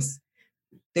rickety ones.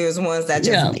 There's ones that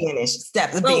just vanish,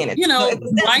 steps vanish.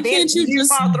 Why can't you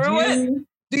just fall through it?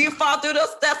 Do you fall through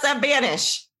those steps that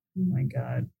vanish? Oh my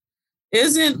God.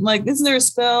 Isn't there a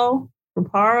spell for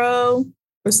Paro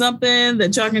or something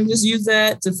that y'all can just use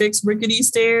that to fix rickety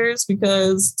stairs?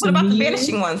 Because what about the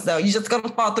vanishing ones though? You're just gonna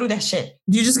fall through that shit.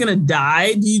 You're just gonna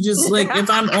die? Do you just if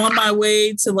I'm on my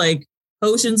way to like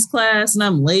potions class and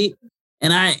I'm late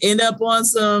and I end up on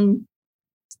some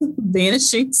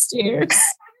vanishing stairs?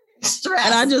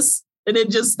 Stress. And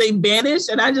they vanish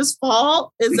and I just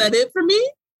fall. Is that it for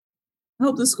me? I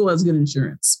hope the school has good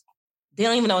insurance. They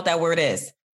don't even know what that word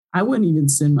is. I wouldn't even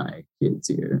send my kids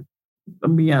here.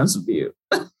 I'm be honest with you.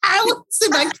 I wouldn't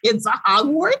send my kids to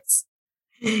Hogwarts.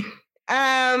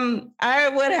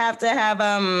 I would have to have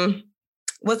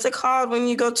what's it called when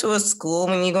you go to a school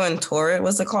when you go and tour it?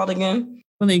 What's it called again?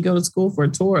 When they go to school for a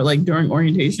tour, like during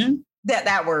orientation.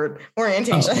 That word,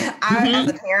 orientation. Oh. I, as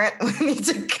a parent, need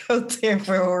to go there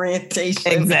for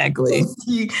orientation. Exactly.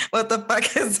 What the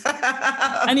fuck is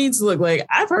that? I need to look like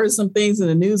I've heard some things in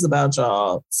the news about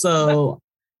y'all. So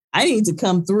I need to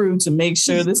come through to make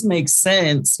sure this makes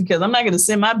sense because I'm not going to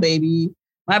send my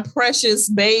precious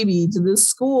baby to this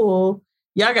school.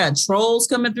 Y'all got trolls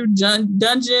coming through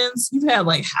dungeons. You've had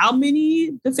like how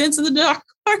many Defense of the Dark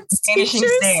Arts Vanishing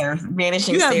teachers? stairs.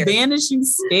 Vanishing you stairs. got vanishing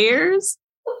stairs?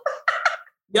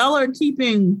 Y'all are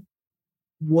keeping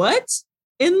what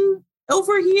in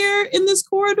over here in this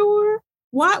corridor?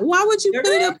 Why would you put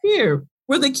it up here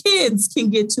where the kids can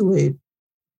get to it?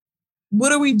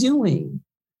 What are we doing?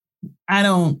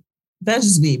 That's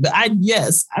just me. But I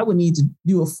would need to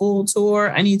do a full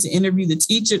tour. I need to interview the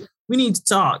teacher. We need to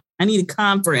talk. I need a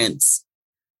conference.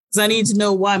 Because I need to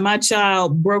know why my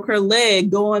child broke her leg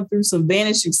going through some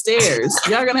vanishing stairs.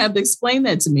 Y'all gonna have to explain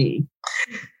that to me.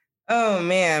 Oh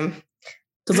man.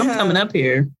 Because I'm coming up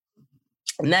here.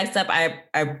 Next up, I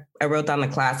wrote down the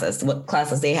classes. What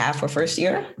classes they have for first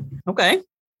year? Okay.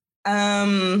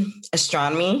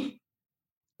 Astronomy,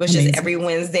 which Amazing. is every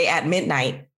Wednesday at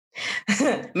midnight.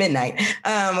 Where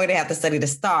they have to study the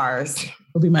stars.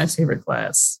 It'll be my favorite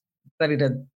class. Study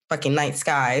the fucking night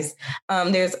skies.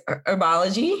 There's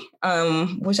herbology,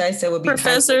 which I said would be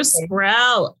Professor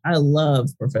Sprout. I love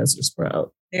Professor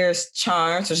Sprout. There's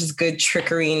charms, which is good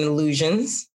trickery and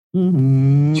illusions.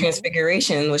 Mm-hmm.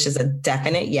 Transfiguration, which is a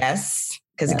definite yes,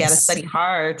 because you got to study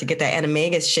hard to get that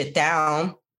animagus shit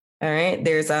down. All right.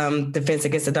 There's Defense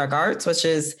Against the Dark Arts, which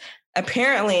is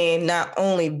apparently not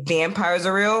only vampires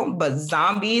are real, but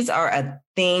zombies are a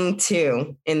thing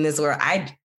too in this world.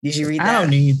 Did you read that? I don't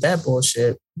need that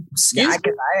bullshit. I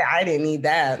didn't need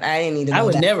that. I didn't need to know I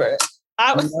would that. never.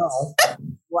 I would know.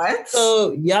 What?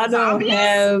 So y'all don't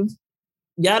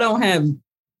have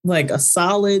like a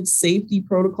solid safety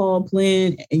protocol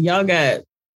plan, and y'all got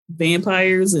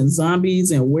vampires and zombies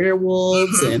and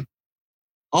werewolves and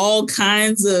all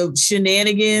kinds of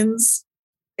shenanigans.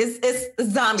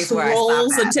 It's zombies.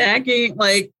 Trolls attacking.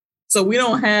 Like, so we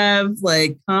don't have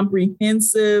like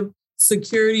comprehensive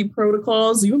security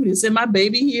protocols. You want me to send my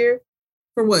baby here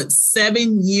for what,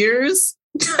 7 years?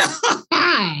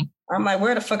 I'm like,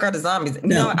 where the fuck are the zombies?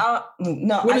 No.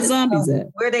 Where the zombies at?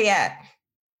 Where they at?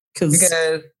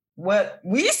 Because what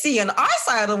we see on our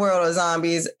side of the world of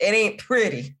zombies, it ain't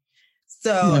pretty.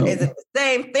 So is it the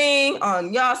same thing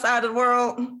on y'all side of the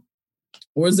world?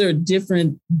 Or is there a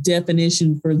different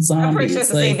definition for zombies? I'm pretty sure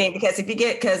it's the same thing,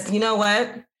 because you know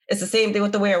what? It's the same thing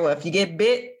with the werewolf. You get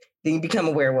bit, then you become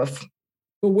a werewolf.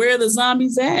 But where are the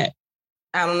zombies at?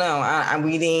 I don't know.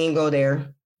 We didn't go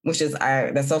there, which is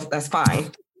that's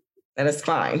fine. That is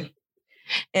fine.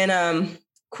 And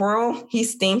Quirrell, he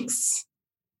stinks.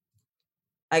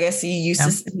 I guess he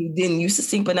didn't used to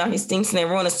stink, but now he stinks, and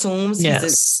everyone assumes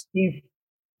he's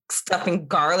stuffing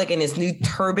garlic in his new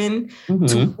turban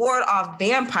to ward off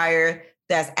vampire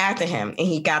that's after him, and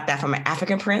he got that from an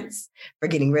African prince for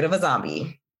getting rid of a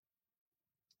zombie.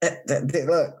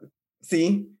 Look,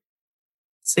 see,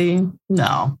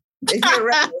 no. If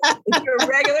you're a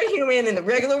regular human in the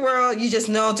regular world, you just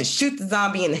know to shoot the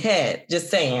zombie in the head.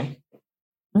 Just saying.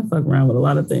 I fuck around with a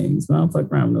lot of things, but I don't fuck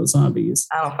around with those zombies.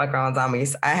 I don't fuck around with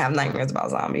zombies. I have nightmares about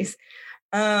zombies.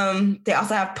 They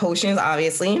also have potions,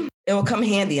 obviously. It will come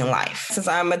handy in life. Since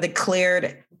I'm a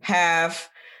declared half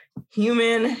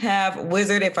human, half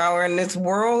wizard, if I were in this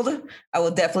world, I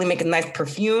will definitely make a nice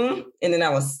perfume, and then I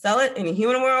will sell it in the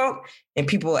human world, and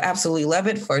people will absolutely love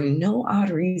it for no odd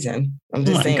reason. I'm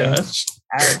just saying. Gosh.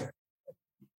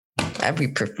 I'd be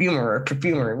perfumer.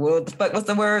 What the fuck? What's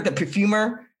the word? The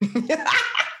perfumer?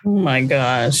 Oh my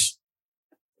gosh.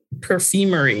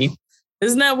 Perfumery.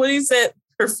 Isn't that what he said?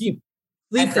 Perfumery.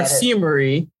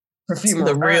 Perfumer.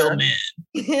 The real man.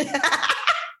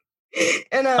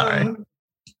 And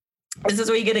this is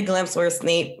where you get a glimpse where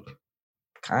Snape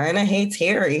kind of hates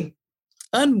Harry.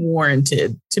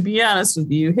 Unwarranted, to be honest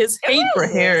with you. His hate for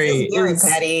Harry is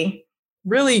petty.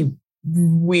 Really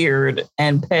weird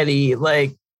and petty.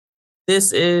 Like,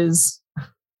 this is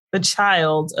the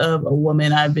child of a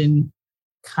woman I've been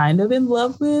kind of in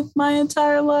love with my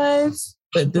entire life,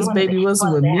 but this baby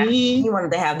wasn't with me. He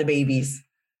wanted to have the babies.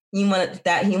 He wanted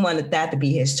that to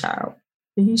be his child.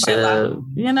 He should have.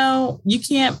 You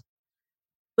can't.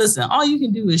 Listen, all you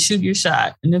can do is shoot your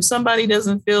shot. And if somebody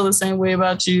doesn't feel the same way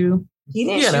about you,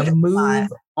 you gotta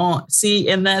move on. See,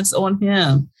 and that's on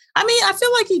him. I mean, I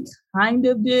feel like he kind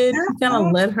of did. He kind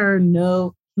of let her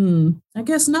know. I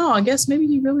guess no. I guess maybe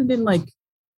he really didn't like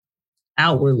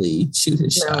outwardly shoot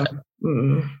his shot.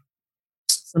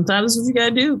 Sometimes that's what you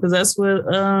gotta do, because that's what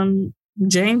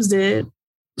James did.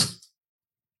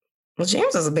 Well,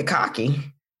 James was a bit cocky.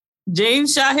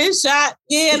 James shot his shot.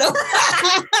 Yeah,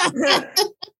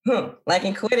 like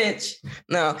in Quidditch.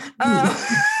 No.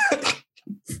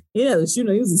 Yeah, he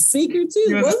was a seeker too.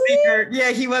 He was a seeker.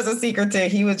 Yeah, he was a seeker too.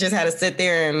 He was just had to sit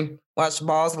there and watch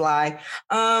balls fly.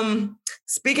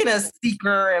 Speaking of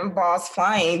seeker and balls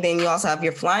flying, then you also have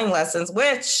your flying lessons,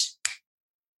 which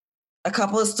a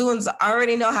couple of students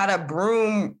already know how to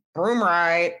broom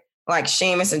ride, like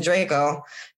Seamus and Draco.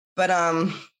 But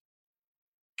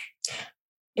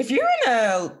if you're in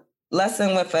a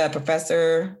lesson with a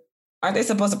professor, aren't they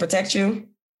supposed to protect you?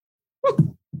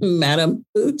 Madam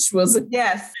Pooch, was it?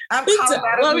 Yes. I'm calling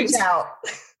Madam Pooch out.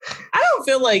 I don't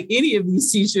feel like any of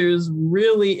these teachers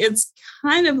really, it's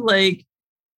kind of like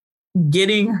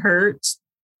getting hurt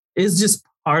is just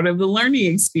part of the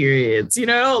learning experience, you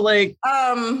know? Like,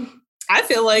 I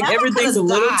feel like Neville everything's a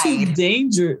little too died.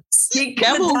 dangerous. He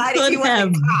could Neville could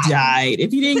have died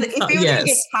if he didn't. If he didn't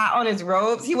get caught on his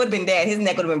robes, he would have been dead. His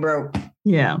neck would have been broke.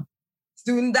 Yeah.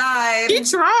 Student died. He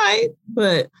tried,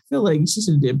 but I feel like she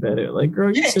should have did better. Like,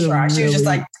 girl, you should have. Really... She was just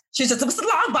like, Mr.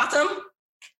 Longbottom,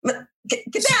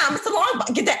 get down, Mr.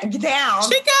 Longbottom, get down.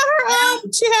 She got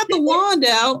her she had the wand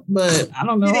out, but I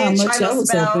don't know how much that was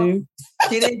helping.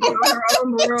 She didn't get on her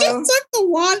own room. She took the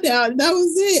wand out, and that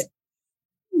was it.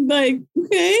 Like,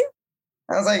 okay.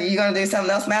 I was like, you gonna do something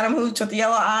else, Madam Hooch, with the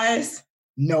yellow eyes?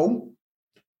 No.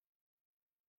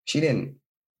 She didn't.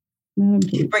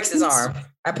 He breaks his arm.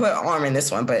 I put arm in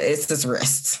this one, but it's his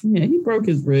wrist. Yeah, he broke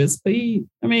his wrist, but he's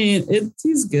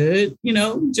good. You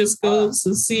know, just goes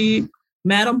to see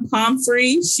Madame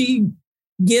Pomfrey. She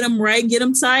get him right, get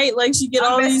him tight, like she get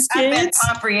all these kids. I bet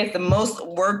Pomfrey is the most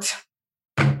worked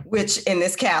witch in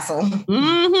this castle.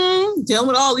 Mm-hmm. Dealing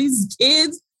with all these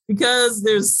kids because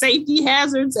there's safety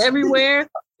hazards everywhere.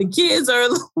 The kids are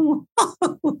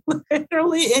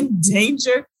literally in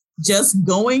danger just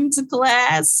going to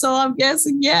class. So I'm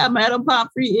guessing, yeah, Madame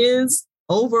Pomfrey is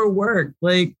overworked.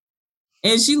 Like,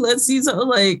 and she lets these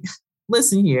like,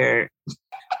 listen here,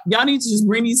 y'all need to just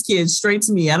bring these kids straight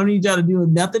to me. I don't need y'all to do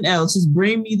nothing else. Just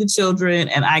bring me the children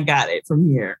and I got it from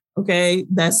here. Okay,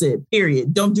 that's it.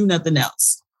 Period. Don't do nothing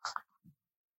else.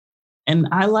 And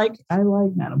I like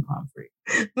Madame Pomfrey.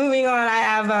 Moving on, I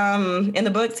have in the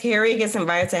books, Harry gets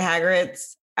invited to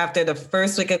Hagrid's after the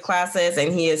first week of classes,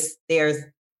 and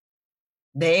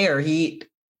they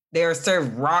are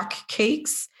served rock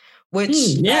cakes, which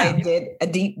I did a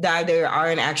deep dive. There are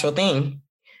an actual thing.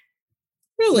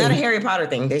 Really? Not a Harry Potter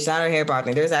thing. There's not a Harry Potter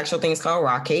thing. There's actual things called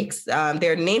rock cakes.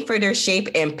 They're named for their shape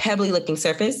and pebbly-looking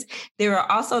surface. They were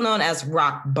also known as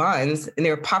rock buns, and they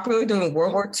were popular during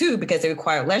World War II because they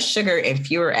required less sugar and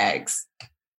fewer eggs.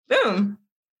 Boom.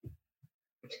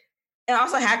 And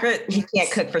also Hagrid, he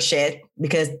can't cook for shit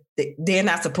because they're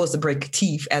not supposed to break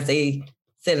teeth, as they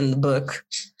said in the book.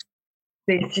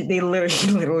 They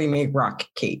literally make rock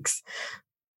cakes.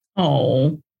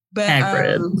 Oh,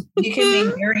 but you can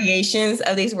make variations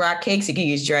of these rock cakes. You can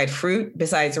use dried fruit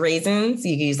besides raisins.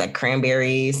 You can use like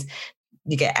cranberries.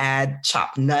 You can add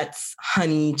chopped nuts,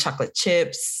 honey, chocolate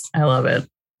chips. I love it.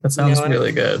 That sounds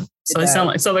really good. So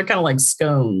they're kind of like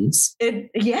scones.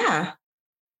 Yeah.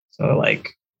 So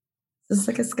like it's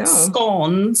like a scone.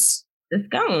 Scones. A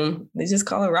scone. They just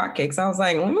call it rock cakes. I was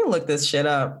like, let me look this shit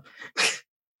up.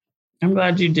 I'm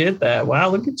glad you did that. Wow,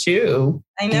 look at you.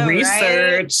 I know,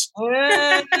 research.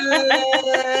 Right?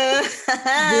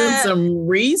 Doing some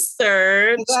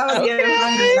research. I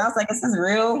was like, is this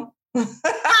real? Are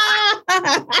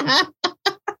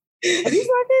these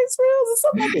rock cakes real? Is this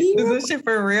something like Is this shit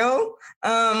for real?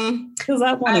 Because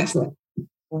I want to.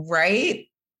 Right?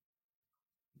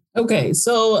 Okay,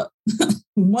 so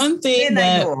one thing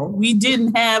that we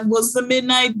didn't have was the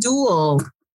Midnight Duel.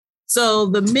 So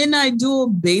the Midnight Duel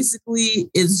basically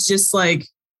is just like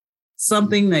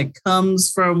something that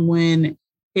comes from when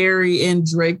Harry and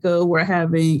Draco were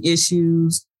having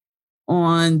issues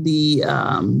on the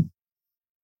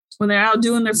when they're out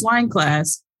doing their flying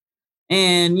class.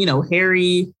 And, you know,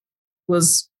 Harry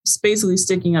was basically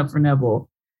sticking up for Neville.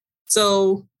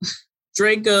 So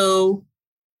Draco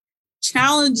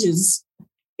challenges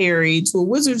Harry to a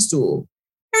wizard's duel.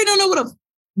 Harry don't know what a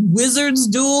wizard's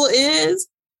duel is,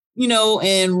 you know,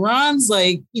 and Ron's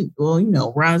like,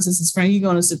 Ron's his friend. He's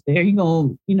going to sit there. He's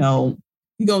going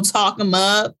to talk him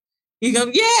up. He go,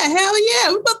 yeah, hell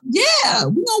yeah. We're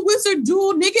going to wizard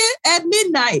duel, nigga, at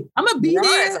midnight. I'm going to be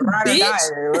there, bitch.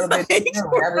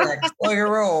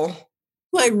 Your role.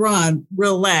 Like, Ron,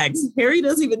 relax. Harry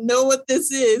doesn't even know what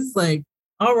this is. Like,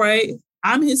 all right,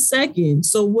 I'm his second,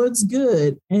 so what's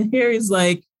good? And Harry's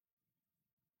like,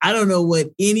 I don't know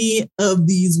what any of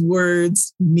these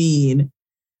words mean.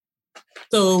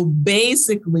 So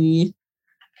basically,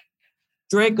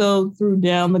 Draco threw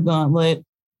down the gauntlet,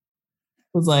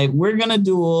 was like, we're going to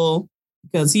duel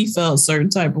because he felt a certain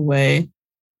type of way.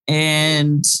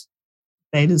 And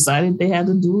they decided they had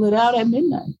to duel it out at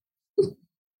midnight.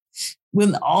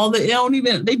 When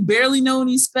they barely know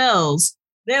any spells.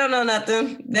 They don't know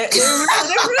nothing. They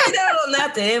really don't know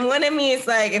nothing. And what it means,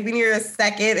 like, if you're a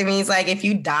second, it means like if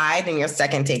you die, then your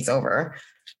second takes over.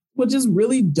 Which is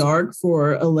really dark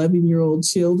for 11-year-old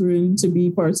children to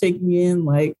be partaking in.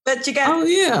 Like, but you got, oh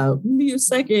yeah, be your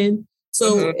second.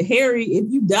 So Harry, if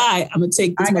you die, I'm gonna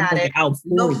take this motherfucker out for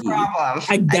you. No problem.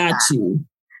 I got you.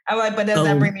 I'm like, but does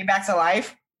that bring me back to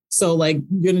life? So like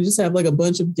you're gonna just have like a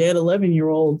bunch of dead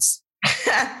 11-year-olds.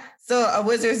 So a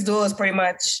wizard's duel is pretty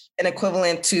much an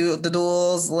equivalent to the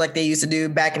duels like they used to do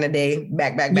back in the day.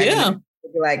 Back. Yeah. In the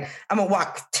day. Like, I'm gonna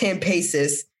walk 10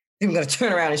 paces. Then I'm gonna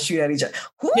turn around and shoot at each other.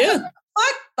 Who the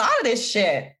fuck thought of this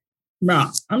shit?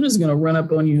 Nah, I'm just gonna run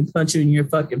up on you and punch you in your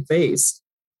fucking face.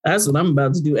 That's what I'm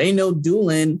about to do. Ain't no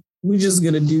dueling. We just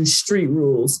gonna do street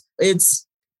rules. It's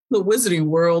the wizarding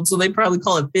world, so they probably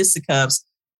call it fisticuffs.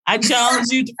 I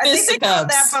challenge you to fisticuffs. I think they called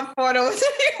that before the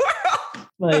wizarding world.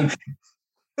 Like,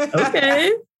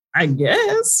 okay, I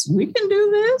guess we can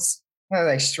do this. I was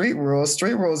like, street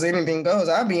rules, anything goes.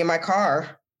 I'll be in my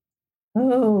car.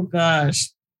 Oh gosh.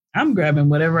 I'm grabbing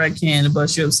whatever I can to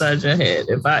bust you upside your head.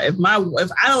 If I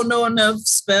don't know enough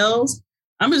spells,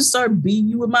 I'm gonna start beating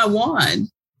you with my wand.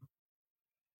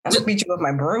 I'm gonna beat you with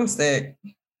my broomstick.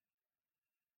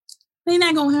 They're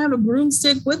not gonna have a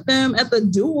broomstick with them at the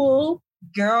duel.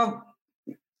 Girl,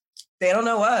 they don't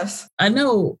know us. I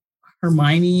know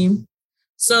Hermione.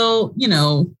 So,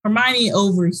 Hermione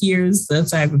overhears the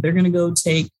fact that they're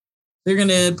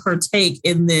gonna partake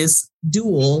in this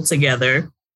duel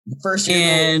together. First year.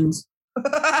 And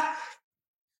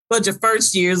bunch of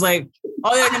first years, like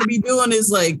all y'all gonna be doing is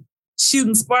like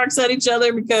shooting sparks at each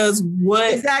other because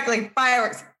what? Exactly,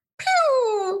 fireworks.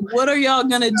 Pew! What are y'all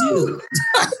gonna do?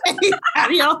 How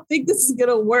do y'all think this is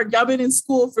gonna work? Y'all been in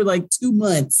school for like 2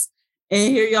 months,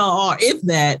 and here y'all are. If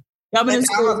that, y'all been in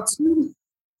school for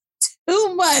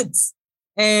 2 months,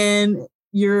 and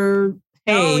you're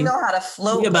don't know how to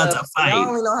float. About to fight. I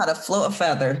only know how to float a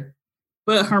feather.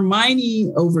 But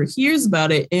Hermione overhears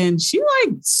about it, and she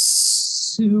like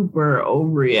super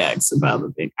overreacts about the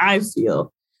thing. I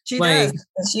feel she like,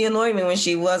 does. She annoyed me when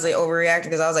she wasn't overreacting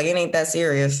because I was like, it ain't that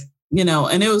serious.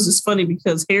 And it was just funny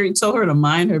because Harry told her to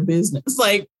mind her business.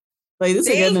 Like this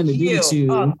ain't got nothing to do with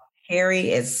you. Oh,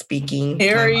 Harry is speaking.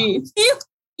 Harry,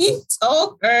 he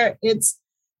told her it's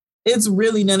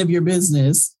really none of your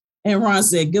business. And Ron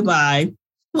said goodbye.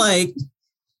 Like.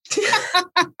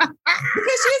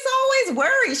 Because she's always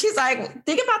worried. She's like,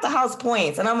 think about the house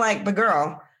points. And I'm like, but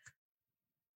girl,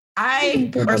 I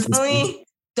personally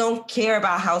don't care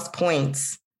about house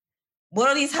points. What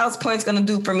are these house points going to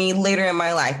do for me later in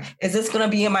my life? Is this going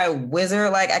to be in my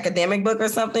wizard like academic book or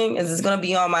something? Is this going to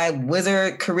be on my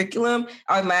wizard curriculum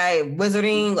or my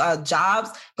wizarding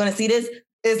jobs? Going to see this?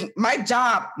 Is my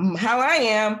job, how I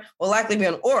am, will likely be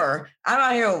an Auror. I'm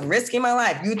out here risking my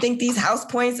life. You think these house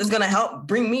points is going to help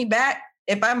bring me back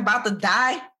if I'm about to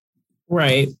die?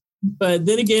 Right. But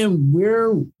then again,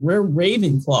 we're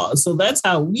Ravenclaw. So that's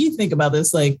how we think about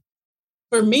this. Like,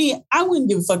 for me, I wouldn't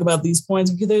give a fuck about these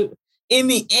points because in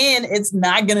the end, it's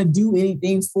not going to do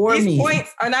anything for me. These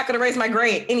points are not going to raise my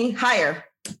grade any higher.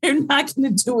 They're not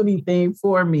going to do anything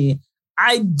for me.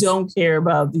 I don't care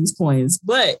about these points,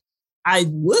 but I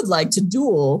would like to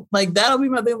duel. Like, that'll be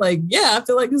my thing. Like, yeah, I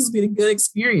feel like this will be a good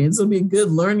experience. It'll be a good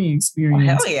learning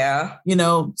experience. Oh, hell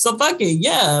yeah. So fuck it.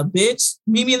 Yeah, bitch.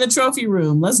 Meet me in the trophy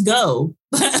room. Let's go.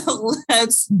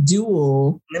 Let's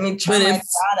duel. Let me try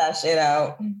that shit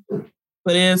out.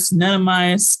 But if none of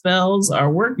my spells are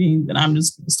working, then I'm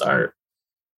just going to start.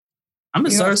 I'm going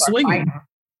to start swinging.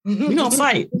 We're going to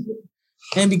fight.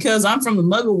 And because I'm from the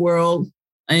Muggle world,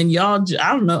 and y'all,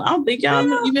 I don't know. I don't think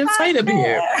y'all even fight up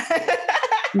here.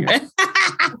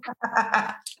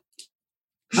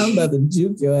 I'm about to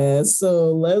juke your ass.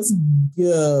 So let's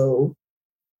go.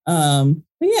 But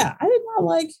yeah, I did not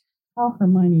like how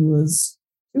Hermione was.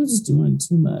 She was just doing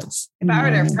too much. If I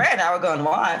were their friend, I would go and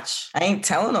watch. I ain't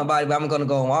telling nobody, but I'm going to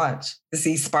go and watch to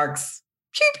see sparks.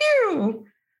 Pew pew.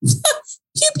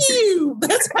 Pew pew.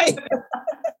 That's right.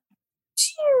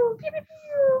 Pew pew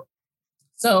pew.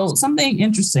 So something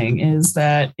interesting is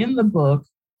that in the book,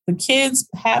 the kids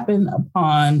happen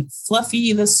upon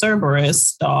Fluffy the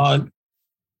Cerberus dog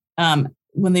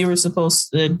when they were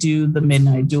supposed to do the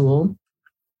midnight duel.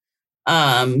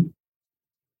 And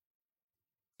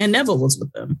Neville was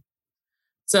with them.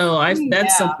 So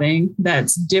that's something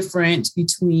that's different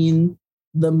between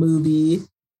the movie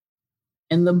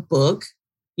and the book.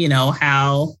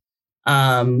 How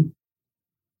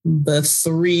the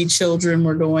 3 children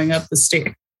were going up the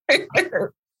stairs.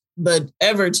 The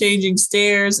ever-changing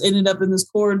stairs ended up in this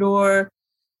corridor,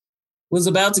 was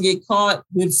about to get caught,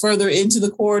 went further into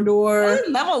the corridor.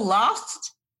 Neville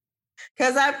lost?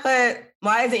 Because I put,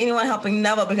 why isn't anyone helping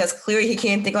Neville? Because clearly he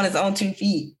can't think on his own 2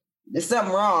 feet. There's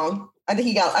something wrong. I think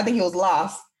he was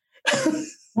lost.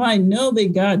 Well, I know they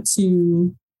got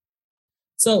to...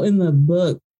 So in the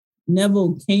book,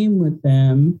 Neville came with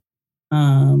them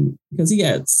because he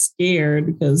got scared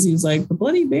because he was like, the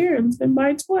bloody bear has been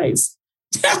by twice.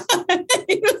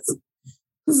 He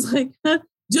was like,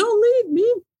 don't leave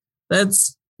me.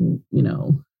 That's,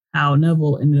 how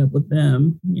Neville ended up with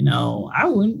them. I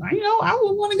wouldn't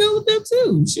want to go with them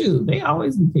too. Shoot, they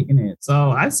always be kicking it.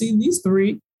 So I see these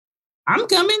three. I'm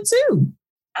coming too.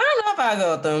 I don't know if I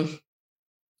go with them.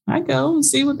 I go and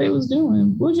see what they was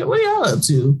doing. What y'all up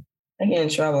to? They get in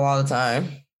trouble all the time.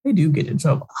 They do get in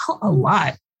trouble a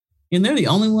lot. And they're the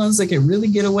only ones that can really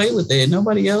get away with it.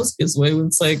 Nobody else gets away with it.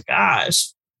 It's like,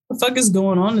 gosh, what the fuck is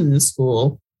going on in this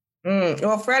school?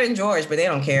 Well, Fred and George, but they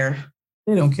don't care.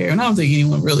 They don't care. And I don't think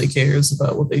anyone really cares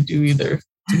about what they do either,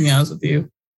 to be honest with you.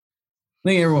 I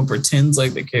think everyone pretends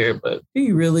like they care, but do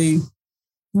you really?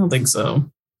 I don't think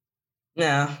so.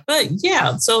 No. But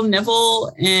yeah, so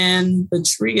Neville and the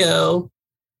trio,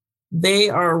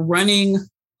 they are running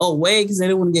away because they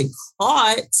don't want to get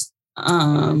caught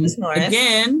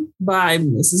again by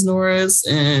Mrs. Norris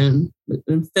and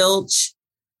Filch.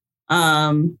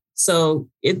 So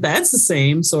that's the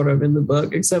same sort of in the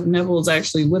book, except Neville's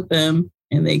actually with them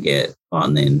and they get caught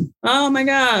and then, oh my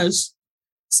gosh,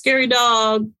 scary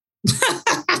dog.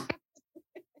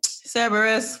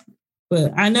 Cerberus.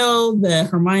 But I know that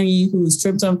Hermione, who's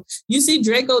tripped up, you see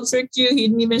Draco tricked you. He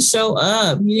didn't even show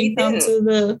up. He didn't come to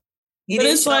the. He but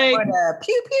didn't it's show like, up for the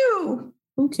pew pew.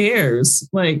 Who cares?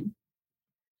 Like,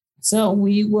 so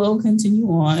we will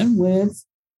continue on with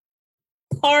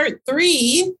part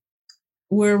 3,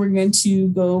 where we're going to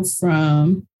go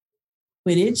from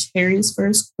Quidditch, Harry's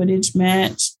first Quidditch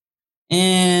match,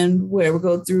 and where we'll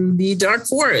go through the Dark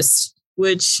Forest,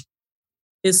 which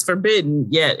is forbidden,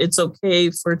 yet it's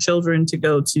okay for children to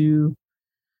go to.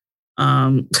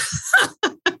 They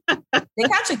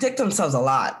contradict themselves a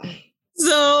lot.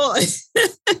 So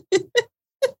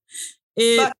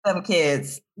fuck them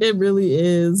kids. It really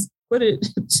is.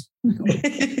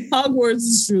 Hogwarts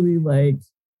is truly like,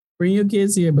 bring your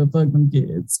kids here, but fuck them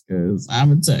kids, because I'm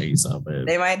gonna tell you something.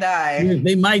 They might die.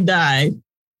 They might die,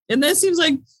 and that seems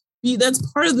like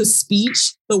that's part of the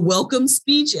speech, the welcome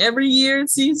speech every year. It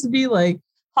seems to be like,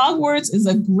 Hogwarts is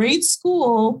a great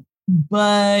school,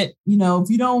 but if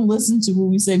you don't listen to what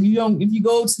we say, if you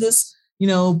go to this,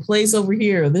 place over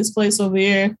here, this place over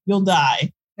here, you'll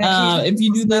die. If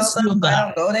you do this, you'll die. I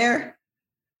don't go there.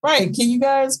 Right. Can you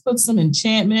guys put some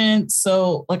enchantment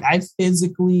so like I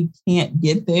physically can't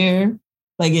get there?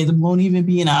 Like it won't even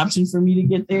be an option for me to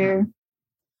get there.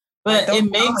 But it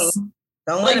makes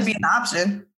don't let it be an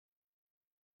option.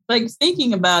 Like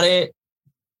thinking about it,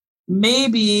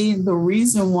 maybe the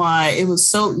reason why it was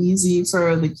so easy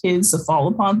for the kids to fall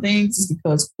upon things is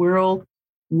because Quirrell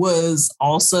was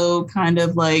also kind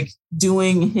of like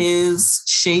doing his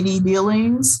shady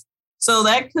dealings. So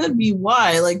that could be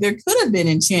why, like there could have been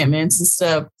enchantments and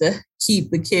stuff to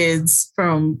keep the kids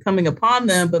from coming upon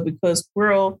them. But because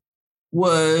Quirrell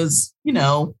was,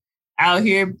 out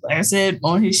here, like I said,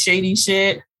 on his shady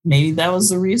shit, maybe that was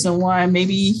the reason why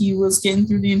maybe he was getting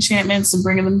through the enchantments and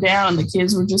bringing them down. And the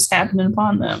kids were just happening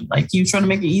upon them. Like he was trying to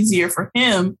make it easier for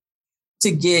him to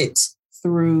get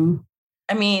through.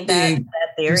 I mean, that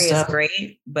theory is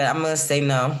great, but I'm going to say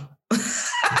no.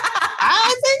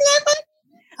 I think that.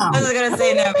 I was going to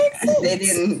say no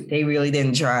because they really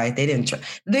didn't try. They didn't try.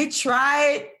 They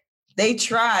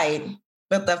tried,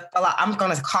 but I'm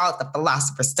going to call it the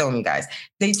Philosopher's Stone, you guys.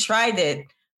 They tried it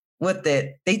with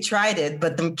it. They tried it,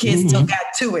 but them kids still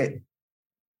got to it.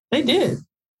 They did.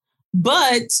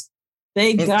 But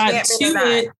they got to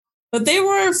it, but they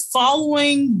were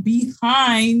following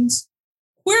behind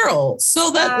Quirrell. So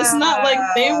that it's not like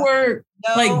they were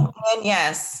and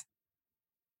yes.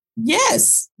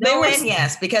 Yes. No and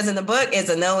yes, because in the book it's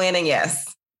a no and a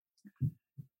yes.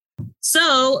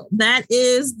 So that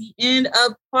is the end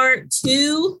of part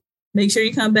 2. Make sure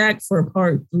you come back for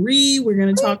part 3. We're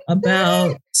going to talk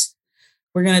about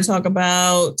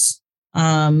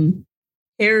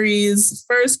Harry's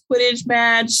first Quidditch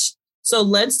match. So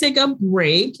let's take a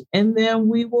break and then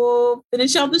we will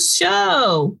finish out the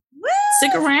show. Woo!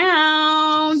 Stick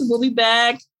around. We'll be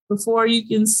back before you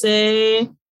can say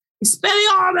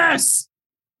Expelliarmus.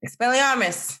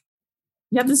 Expelliarmus.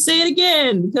 You have to say it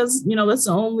again because that's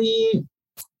the only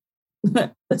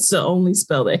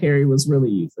spell that Harry was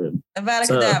really using. Avada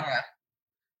Kedavra.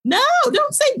 No,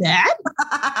 don't say that.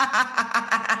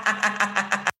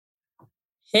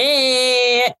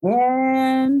 Hey,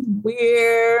 and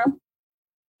we're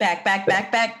back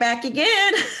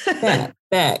again.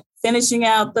 back. Finishing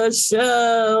out the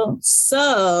show.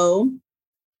 So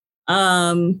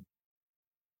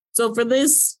for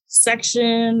this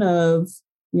section of,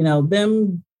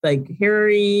 them like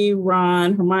Harry,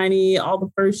 Ron, Hermione, all the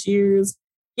first years,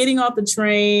 getting off the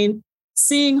train,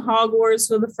 seeing Hogwarts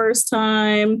for the first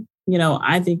time,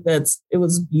 I think it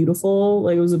was beautiful.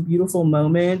 Like, it was a beautiful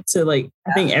moment to like,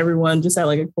 I think everyone just had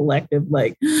like a collective,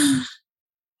 like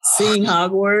seeing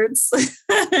Hogwarts.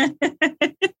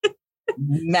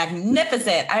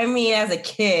 Magnificent. I mean, as a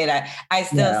kid, I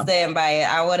still stand by it.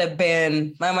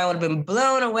 My mind would have been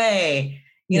blown away.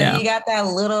 You got that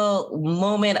little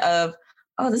moment of,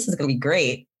 oh, this is going to be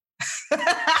great.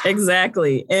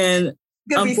 Exactly. And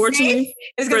unfortunately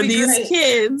for these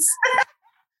kids,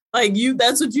 like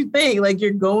that's what you think. Like,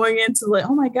 you're going into like,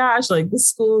 oh my gosh, like this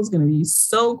school is going to be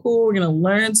so cool. We're going to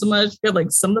learn so much. We have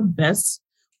like some of the best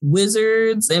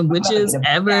wizards and witches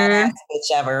ever.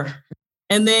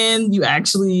 And then you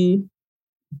actually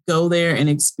go there and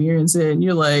experience it. And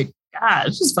you're like, God,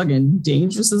 it's just fucking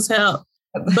dangerous as hell.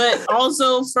 But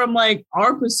also from like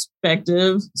our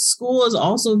perspective, school is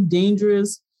also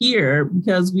dangerous here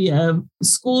because we have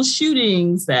school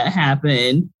shootings that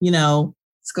happen,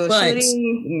 School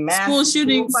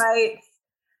shootings, fights.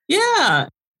 Yeah.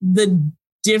 The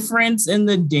difference in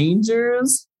the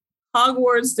dangers.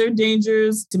 Hogwarts, their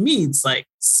dangers, to me, it's like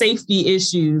safety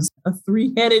issues, a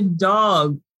 3-headed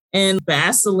dog, and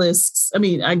basilisks. I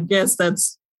mean, I guess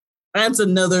that's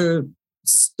another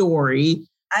story.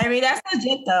 I mean, that's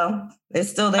legit, though.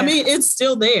 It's still there. I mean, it's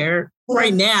still there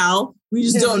right now. We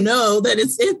just don't know that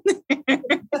it's in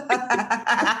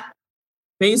there.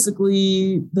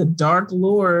 Basically, the Dark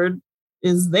Lord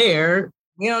is there.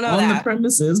 We don't know on that. The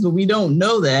premises, but we don't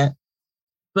know that.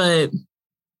 But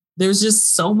there's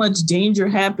just so much danger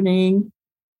happening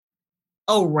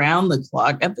around the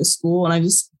clock at the school. And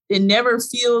it never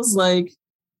feels like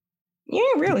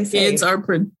really kids safe. Are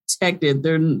protected.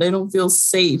 They don't feel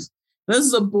safe. This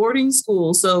is a boarding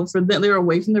school. So for them, they're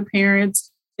away from their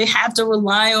parents. They have to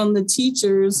rely on the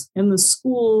teachers in the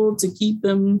school to keep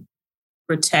them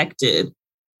protected.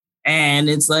 And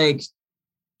it's like,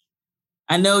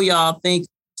 I know y'all think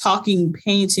talking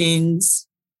paintings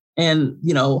and,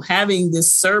 having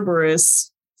this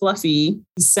Cerberus fluffy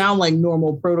sound like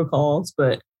normal protocols,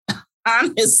 but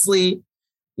honestly,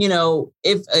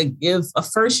 if a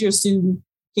first year student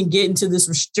can get into this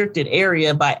restricted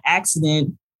area by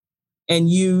accident and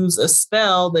use a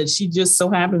spell that she just so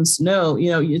happens to know,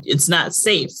 it's not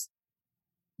safe.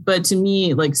 But to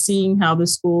me, like seeing how the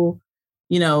school,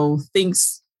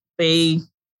 thinks they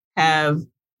have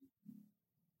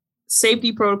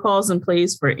safety protocols in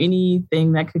place for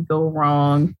anything that could go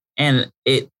wrong. And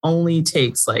it only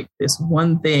takes like this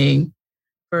one thing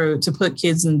to put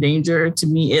kids in danger. To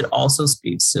me, it also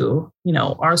speaks to,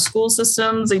 our school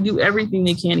systems. They do everything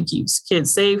they can to keep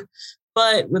kids safe,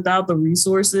 but without the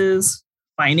resources,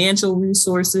 financial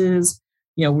resources,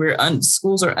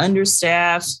 schools are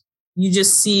understaffed. You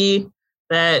just see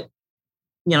that,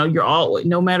 you're all,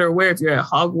 no matter where, if you're at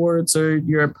Hogwarts or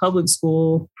you're at public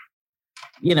school,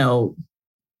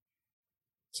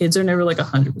 kids are never like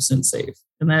 100% safe.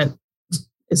 And that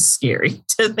is scary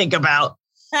to think about,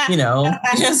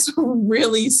 it's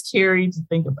really scary to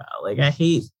think about. Like, I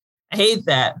hate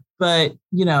that, but,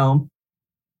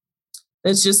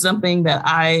 it's just something that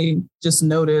I just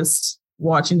noticed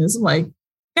watching this. I'm like,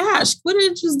 gosh,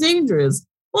 Quidditch is dangerous.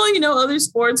 Well, other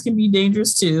sports can be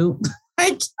dangerous too.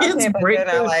 Kids break they're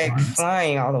not like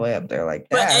flying all the way up there like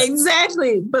that. But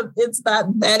exactly. But it's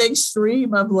not that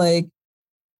extreme of like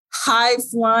high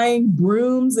flying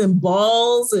brooms and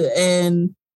balls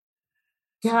and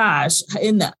gosh,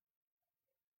 in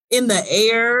the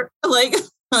air, like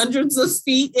hundreds of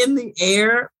feet in the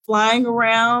air flying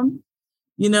around.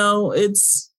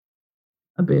 It's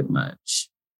a bit much.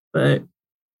 But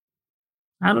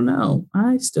I don't know.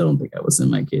 I still don't think I would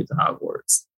send my kids to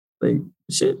Hogwarts. Like,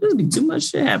 there'd be too much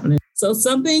shit happening. So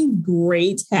something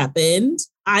great happened.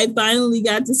 I finally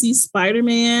got to see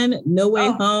Spider-Man No Way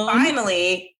Home.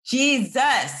 Finally.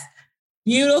 Jesus.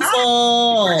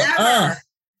 Beautiful.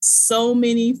 So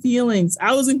many feelings.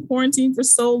 I was in quarantine for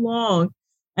so long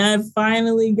and I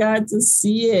finally got to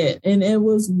see it. And it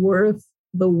was worth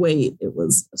the wait. It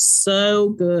was so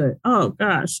good. Oh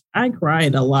gosh, I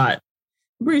cried a lot.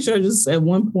 I'm pretty sure just at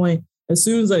one point, as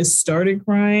soon as I started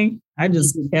crying, I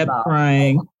just kept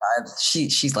crying. Oh,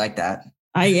 she's like that.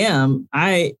 I am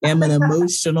an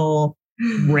emotional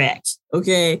wreck.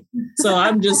 Okay. So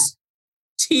I'm just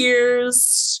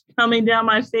tears coming down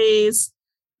my face.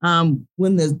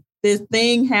 When the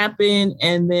thing happened,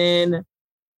 and then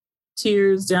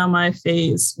tears down my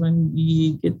face when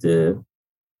we get to,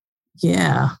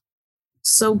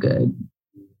 so good.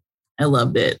 I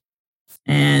loved it.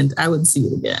 And I would see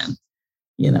it again.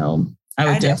 I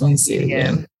would definitely see it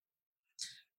again.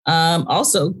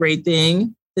 Also, great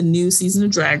thing, the new season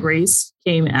of Drag Race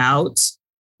came out.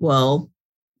 Well,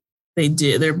 they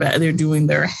did. They're doing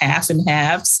their half and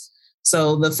halves.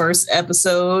 So the first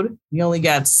episode, we only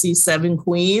got to see 7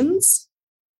 queens.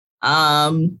 They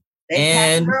And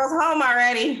packed girls home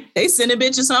already. they sending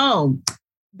bitches home.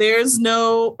 There's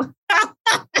no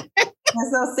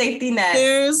safety net.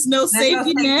 There's no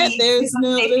safety net. There's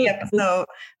no safety episode.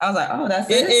 I was like, oh, that's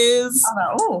it. It is.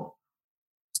 I was like, oh.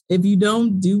 If you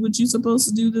don't do what you're supposed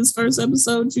to do this first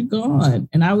episode, you're gone.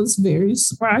 And I was very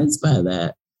surprised by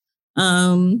that.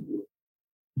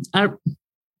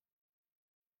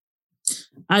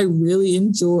 I really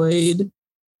enjoyed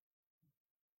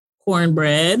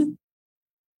Cornbread.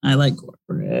 I like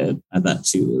Cornbread. I thought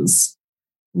she was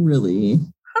really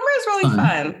Cornbread's really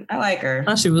fun. I like her. I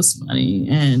thought she was funny.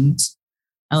 And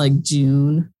I like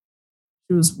June.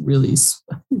 She was really,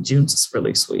 June's just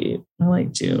really sweet. I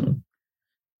like June.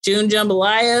 June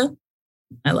Jambalaya.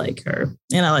 I like her.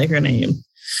 And I like her name.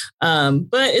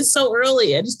 But it's so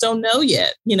early. I just don't know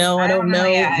yet. You know, I don't know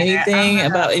anything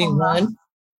about anyone.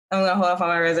 I'm gonna hold off on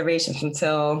my reservations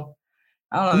until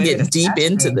I don't know. We get deep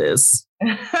into this.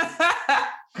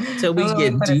 Till we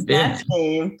get deep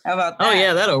in. How about that? Oh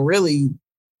yeah, that'll really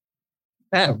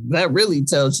that really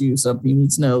tells you something you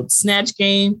need to know. Snatch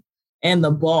Game and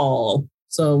the ball.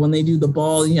 So when they do the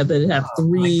ball, you have to have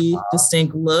 3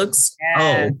 distinct looks.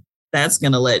 Yeah. Oh, that's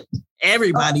gonna let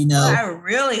everybody know. What I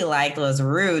really liked was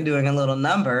Rue doing a little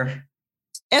number.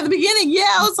 At the beginning,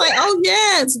 yeah, I was like, oh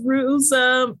yeah, it's Rue's.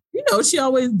 You know, she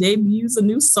always debuts a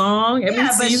new song every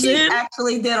season. She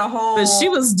actually did a whole. But she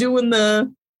was doing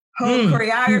the whole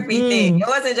choreography thing. It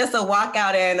wasn't just a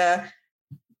walkout and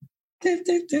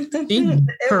she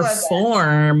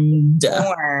performed.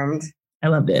 I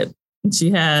loved it.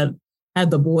 She had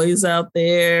the boys out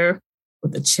there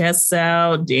with the chests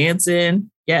out dancing.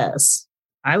 Yes,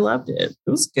 I loved it. It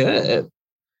was good.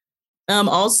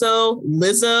 Also,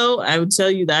 Lizzo, I would tell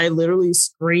you that I literally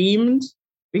screamed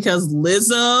because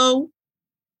Lizzo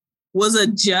was a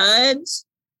judge.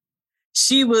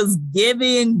 She was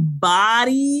giving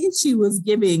body. She was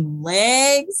giving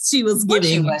legs. She was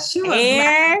giving hair. She was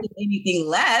not anything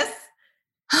less.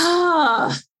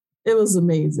 It was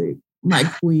amazing. My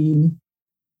queen.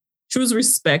 She was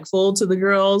respectful to the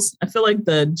girls. I feel like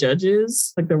the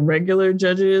judges, like the regular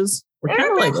judges, were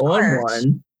kind of like on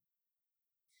one.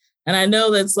 And I know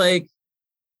that's like,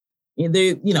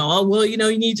 they, you know, oh, well, you know,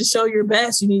 you need to show your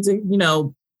best. You need to, you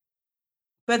know.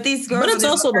 But these girls. But it's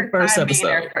also the first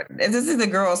episode. This is the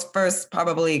girls' first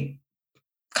probably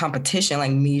competition,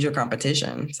 like major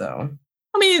competition. So.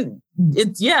 I mean,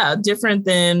 it's, different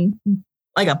than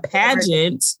like a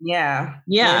pageant. Yeah.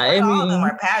 Yeah. I mean, all of them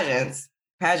are pageants.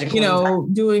 Pageant. You know,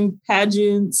 doing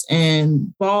pageants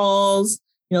and balls.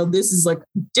 You know, this is like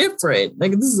different.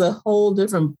 Like this is a whole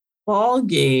different ball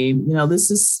game. You know,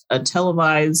 this is a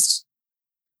televised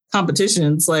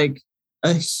competition. It's like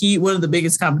one of the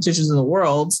biggest competitions in the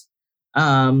world,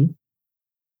 in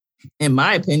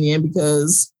my opinion,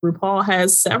 because RuPaul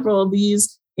has several of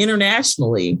these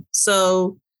internationally.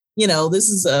 So, you know, this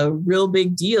is a real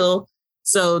big deal.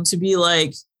 So to be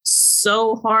like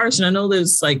so harsh, and I know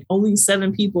there's like only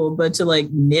 7 people, but to like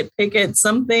nitpick at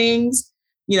some things,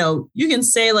 you know, you can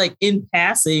say like in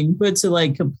passing, but to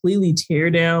like completely tear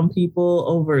down people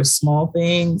over small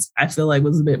things, I feel like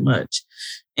was a bit much.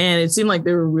 And it seemed like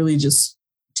there were really just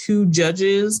 2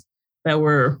 judges that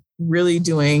were really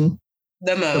doing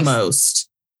the most.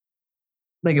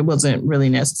 Like it wasn't really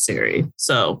necessary.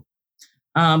 So,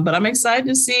 but I'm excited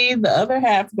to see the other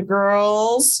half of the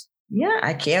girls. Yeah,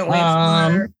 I can't wait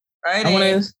for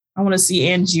Friday. I want to see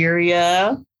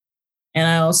Angeria. And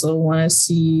I also want to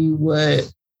see what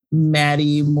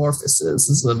Maddie Morphosis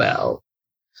is about.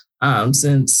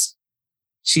 Since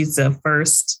she's the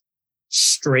first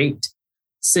straight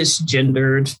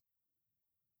cisgendered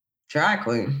drag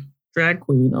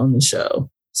queen on the show.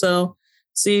 So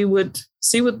see what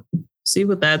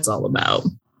that's all about.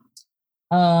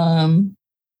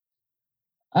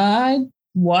 I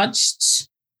watched,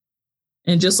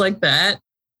 and just like that,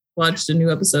 watched a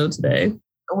new episode today.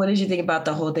 What did you think about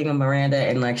the whole thing of Miranda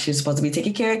and like she was supposed to be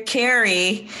taking care of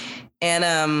Carrie,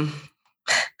 and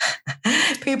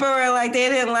people were like they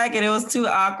didn't like it. It was too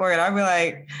awkward. I'd be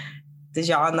like, did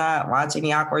y'all not watch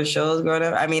any awkward shows growing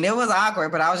up? I mean, it was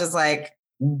awkward, but I was just like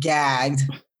gagged.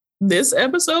 This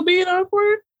episode being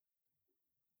awkward?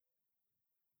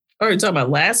 Or you're talking about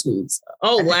last week's?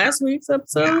 Oh, last week's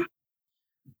episode? Yeah.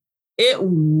 It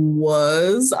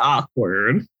was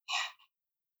awkward.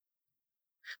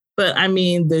 But I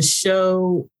mean, the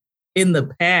show in the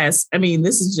past, I mean,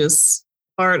 this is just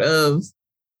part of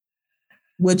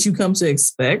what you come to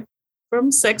expect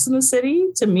from Sex and the City.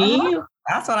 To me,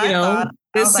 that's what I thought.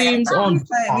 This seems on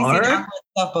par. We've seen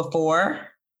stuff before.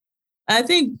 I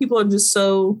think people are just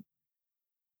so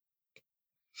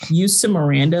used to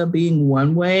Miranda being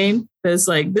one way. It's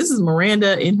like, this is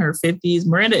Miranda in her 50s.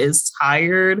 Miranda is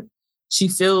tired. She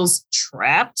feels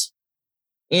trapped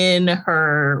in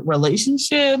her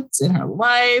relationships, in her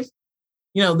life.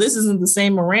 You know, this isn't the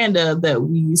same Miranda that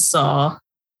we saw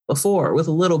before with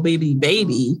a little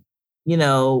baby, you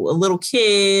know, a little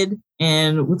kid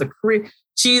and with a career.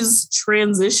 She's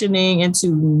transitioning into a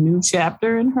new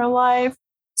chapter in her life.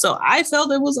 So I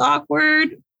felt it was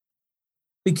awkward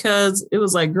because it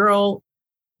was like, girl,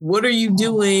 what are you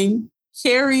doing?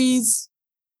 Carrie's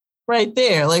right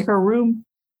there. Like, her room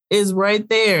is right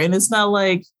there. And it's not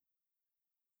like,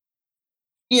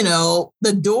 you know,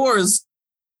 the doors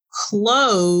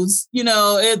closed. You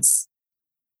know,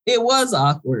 it was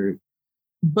awkward,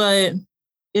 but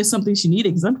it's something she needed,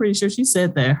 because I'm pretty sure she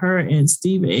said that her and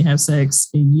Steve ain't have sex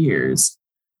in years.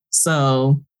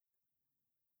 So,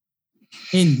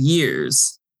 in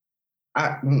years.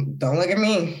 Don't look at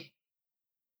me.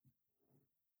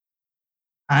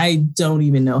 I don't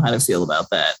even know how to feel about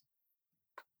that.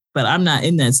 But I'm not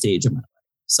in that stage of my life.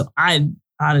 So I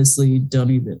honestly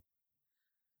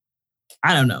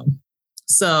I don't know.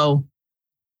 So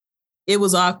it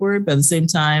was awkward, but at the same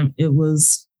time, it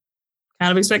was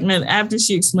kind of expecting it. After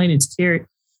she explained it to Carrie,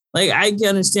 like, I can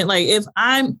understand, like,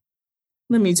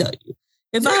 let me tell you,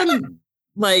 if I'm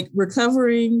like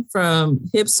recovering from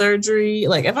hip surgery,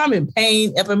 like if I'm in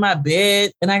pain up in my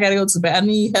bed and I got to go to the bathroom, I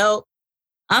need help,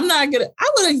 I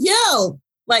would have yelled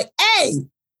like, hey,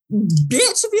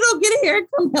 bitch, if you don't get in here and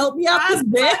come help me out this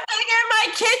bed. Fucking in my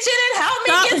kitchen and help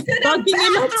me get to the bathroom.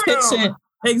 In my kitchen.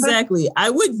 Exactly. I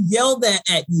would yell that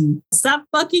at you. Stop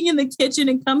fucking in the kitchen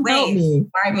and come help me.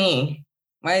 Why me?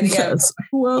 Because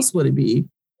who else would it be?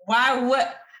 Why would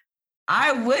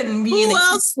I wouldn't be who in the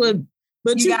else kitchen. Would?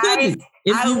 But you couldn't.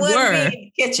 If I you wouldn't were be in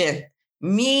the kitchen.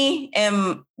 Me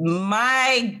and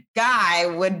my guy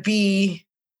would be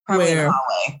probably in the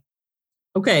hallway.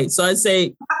 Okay, so I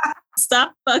say,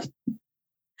 stop fucking.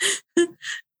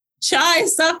 Chai,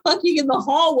 stop fucking in the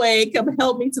hallway. Come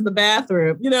help me to the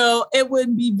bathroom. You know, it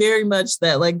wouldn't be very much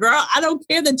that. Like, girl, I don't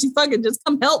care that you fucking just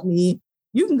come help me.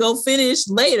 You can go finish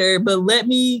later, but let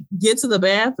me get to the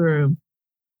bathroom.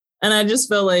 And I just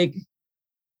felt like,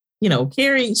 you know,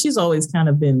 Carrie, she's always kind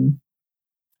of been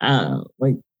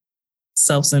like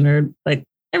self-centered. Like,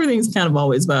 everything's kind of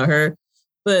always about her.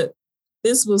 But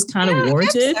this was kind of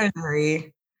warranted.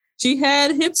 She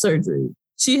had hip surgery.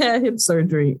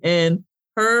 And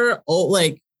her,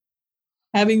 like,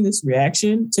 having this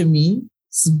reaction to me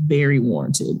is very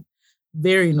warranted,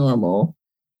 very normal.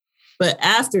 But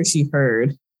after she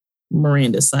heard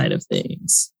Miranda's side of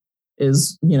things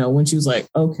is, you know, when she was like,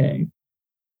 okay,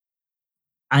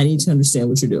 I need to understand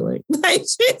what you're doing. Like,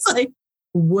 she's like,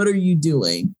 what are you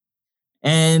doing?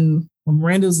 And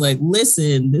Miranda's like,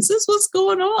 listen, this is what's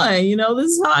going on. You know,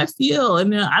 this is how I feel.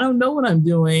 And I don't know what I'm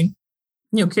doing.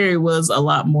 You know, Carrie was a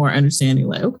lot more understanding,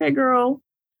 like, okay, girl,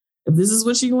 if this is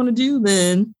what you want to do,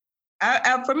 then.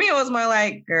 For me, it was more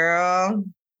like, girl,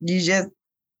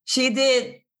 she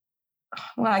did.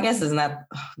 Well, I guess it's not.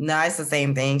 No, it's the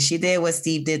same thing. She did what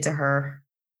Steve did to her.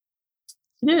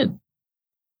 She did.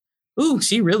 Ooh,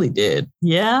 she really did.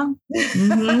 Yeah.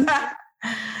 Mm-hmm.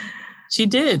 She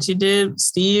did.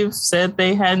 Steve said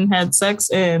they hadn't had sex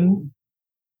in,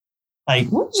 like,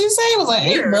 what did you say? It was like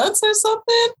 8 months or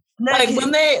something? No, like,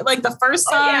 when they, like, the first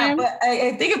time. Yeah, but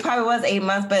I think it probably was 8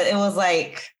 months, but it was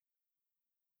like,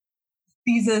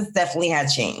 seasons definitely had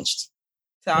changed.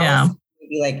 So I was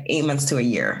maybe like 8 months to a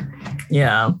year.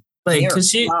 Yeah. Like,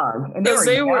 because they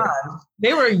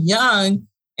were young,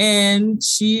 and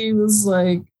she was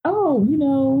like, oh, you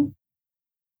know,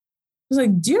 she's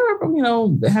like, do you remember, you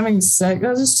know, having sex?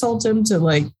 I just told him to,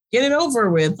 like, get it over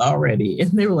with already.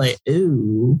 And they were like,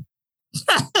 ooh.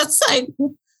 It's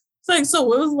like, so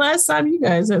when was the last time you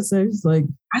guys had sex? It's like,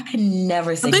 I could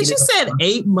never say. I think she said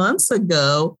 8 months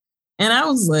ago. And I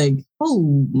was like,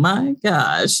 oh my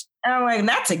gosh. And I'm like,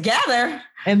 not together.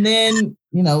 And then,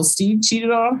 you know, Steve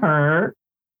cheated on her.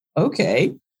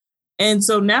 Okay. And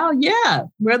so now, yeah,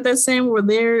 we're at that same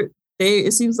where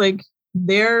it seems like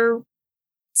their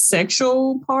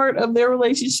sexual part of their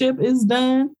relationship is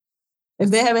done. If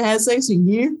they haven't had sex in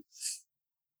years.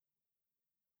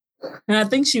 And I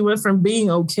think she went from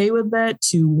being okay with that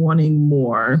to wanting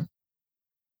more.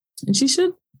 And she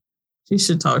should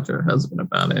talk to her husband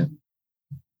about it.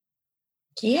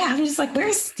 Yeah, I'm just like,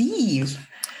 where's Steve?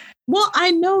 Well, I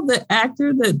know the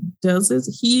actor that does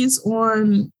this. He's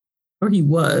on, or he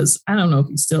was, I don't know if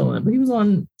he's still in, but he was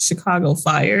on Chicago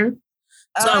Fire.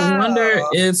 So I wonder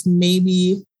if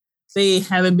maybe they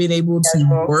haven't been able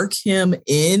to work him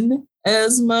in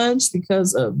as much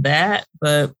because of that.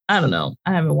 But I don't know.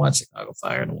 I haven't watched Chicago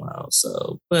Fire in a while.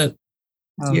 So, but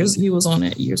he was on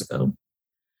it years ago.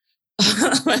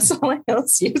 That's all I know.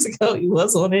 Years ago, he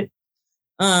was on it.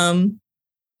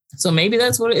 So maybe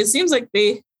that's what it seems like.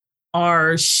 They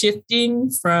are shifting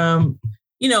from,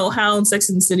 how in Sex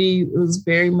and the City it was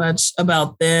very much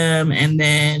about them and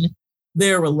then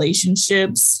their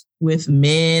relationships with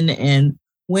men and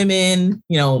women,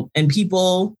 and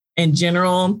people in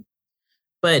general.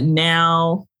 But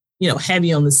now,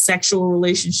 heavy on the sexual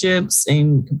relationships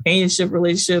and companionship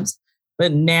relationships.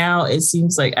 But now it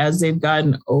seems like as they've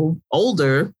gotten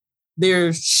older,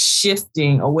 they're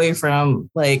shifting away from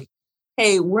like,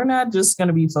 hey, we're not just going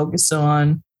to be focused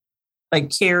on like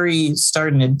Carrie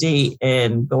starting a date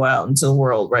and go out into the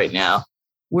world right now.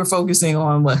 We're focusing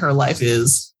on what her life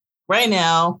is right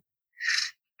now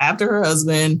after her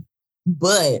husband.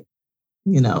 But,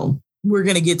 we're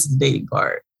going to get to the dating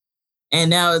part. And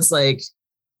now it's like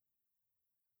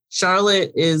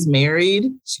Charlotte is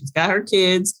married. She's got her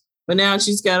kids, but now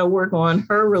she's got to work on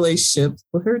her relationship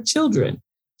with her children.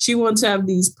 She wants to have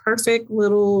these perfect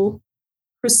little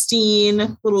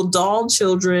pristine little doll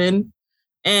children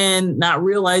and not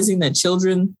realizing that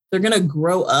children, they're going to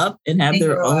grow up and have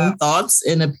their own thoughts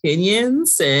and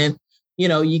opinions. And,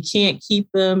 you can't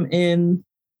keep them in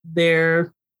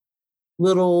their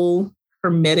little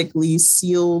hermetically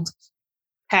sealed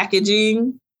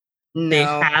packaging. No. They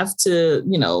have to,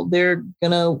 they're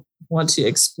going to want to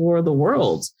explore the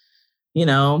world,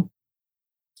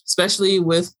 especially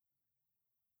with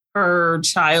her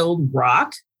child,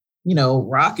 Rock.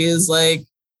 Rock is like,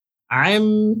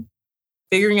 I'm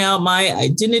figuring out my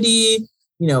identity,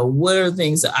 what are the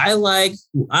things that I like,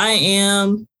 who I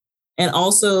am, and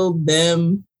also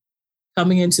them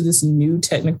coming into this new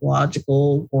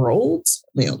technological world,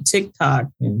 TikTok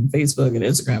and Facebook and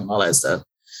Instagram and all that stuff.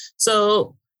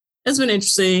 So it's been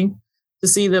interesting to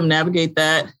see them navigate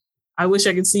that. I wish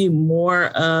I could see more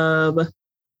of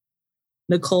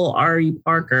Nicole Ari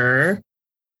Parker,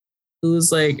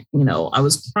 who's like, I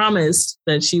was promised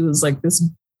that she was like, this is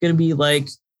going to be like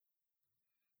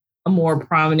a more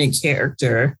prominent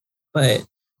character, but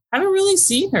I haven't really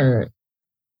seen her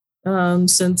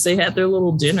since they had their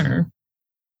little dinner.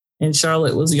 And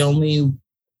Charlotte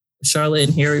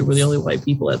and Harry were the only white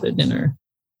people at their dinner.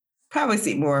 Probably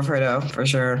see more of her though, for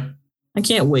sure. I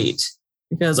can't wait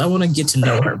because I want to get to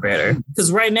know her better.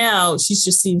 Because right now she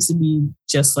just seems to be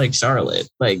just like Charlotte.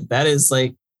 Like that is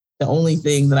like the only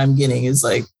thing that I'm getting is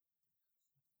like,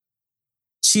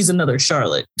 she's another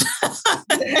Charlotte.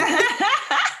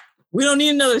 We don't need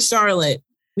another Charlotte.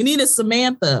 We need a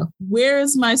Samantha. Where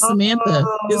is my Samantha?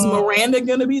 Is Miranda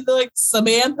gonna be the like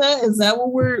Samantha? Is that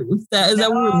what we're leaning?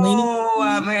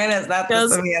 Oh, Miranda's not the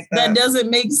Samantha. That doesn't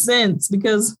make sense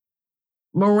because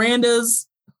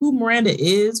who Miranda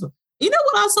is. You know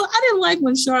what? Also, I didn't like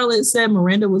when Charlotte said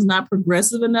Miranda was not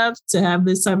progressive enough to have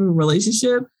this type of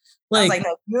relationship. Like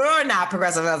no, you're not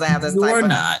progressive enough to have this. You're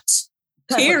not.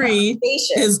 Carrie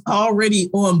is already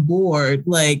on board.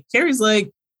 Like Carrie's like,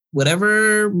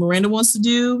 whatever Miranda wants to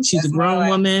do, she's a grown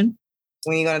woman.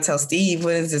 When you're going to tell Steve,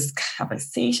 when is this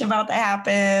conversation about to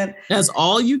happen? That's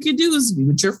all you can do is be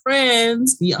with your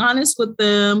friends, be honest with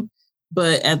them.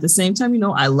 But at the same time,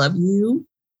 I love you.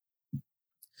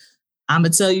 I'm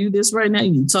going to tell you this right now.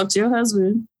 You need to talk to your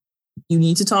husband. You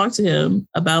need to talk to him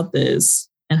about this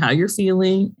and how you're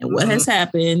feeling and what has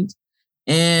happened.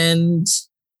 And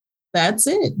that's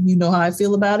it. You know how I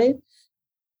feel about it.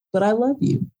 But I love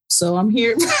you. So I'm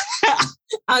here.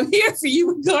 I'm here for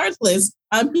you regardless.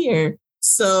 I'm here.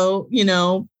 So,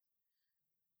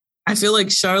 I feel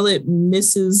like Charlotte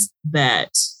misses that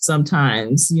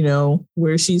sometimes,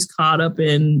 where she's caught up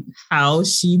in how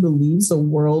she believes the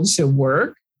world should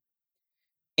work.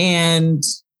 And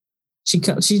she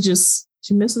misses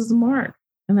the mark.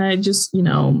 And I just,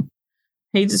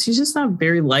 she's just not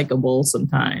very likable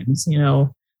sometimes,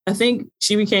 I think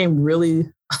she became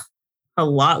really a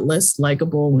lot less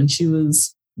likable when she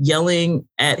was yelling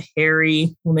at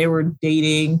Harry when they were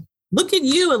dating. Look at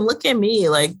you and look at me.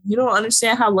 Like, you don't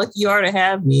understand how lucky you are to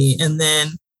have me. And then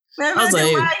I was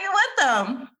like, why are you with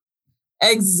them?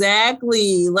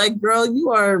 Exactly. Like, girl,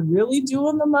 you are really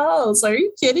doing the most. Are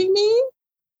you kidding me?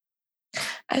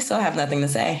 I still have nothing to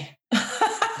say.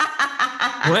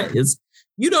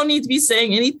 You don't need to be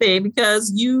saying anything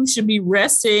because you should be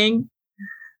resting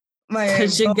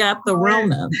because you got the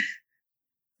Rona.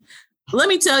 Let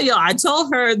me tell y'all, I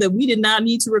told her that we did not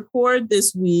need to record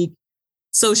this week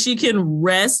so she can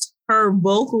rest her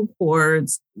vocal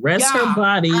cords, her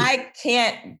body. I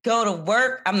can't go to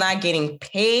work. I'm not getting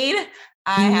paid.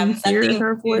 I have nothing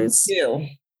her voice. to do.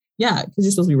 Yeah, because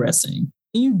you're supposed to be resting.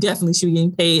 And you definitely should be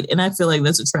getting paid. And I feel like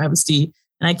that's a travesty.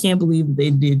 And I can't believe that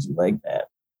they did you like that.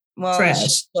 Well,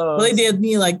 trash. Well, they did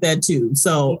me like that too.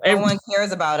 So everyone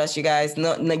cares about us, you guys.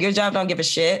 No, your job don't give a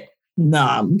shit.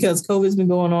 Nah, because COVID's been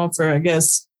going on for, I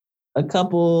guess,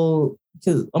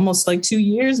 almost like 2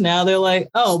 years now. They're like,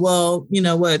 oh, well, you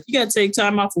know what? If you got to take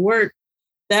time off of work,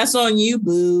 that's on you,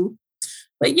 boo.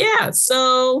 But yeah,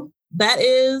 so that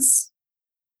is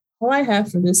all I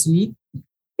have for this week.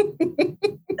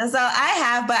 That's all I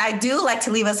have, but I do like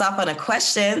to leave us off on a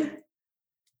question.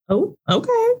 Oh,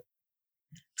 okay.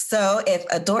 So if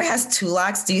a door has 2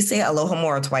 locks, do you say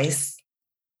Alohomora twice?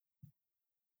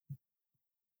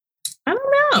 I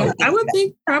don't know. I would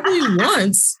think probably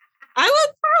once. I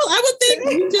would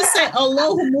think you just say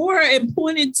Alohomora and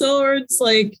point it towards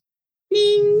like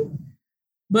bing.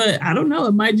 But I don't know.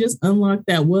 It might just unlock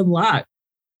that one lock.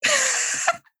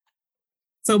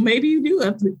 So maybe you do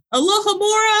have to.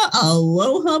 Alohomora,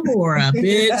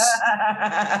 bitch.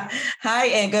 Hi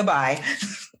and goodbye.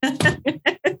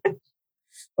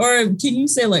 Or can you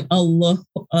say like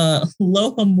Alohomora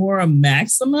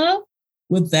Maxima?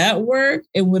 Would that work?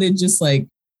 And would it just like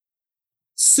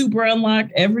super unlock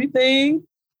everything?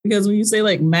 Because when you say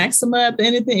like Maxima at the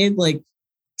end of it like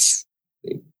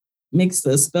it makes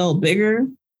the spell bigger.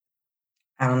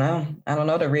 I don't know. I don't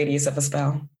know the radius of a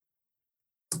spell.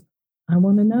 I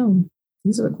want to know.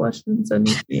 These are the questions that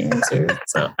need to be answered.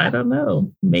 So I don't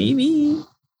know. Maybe.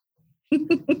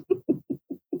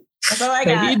 That's all I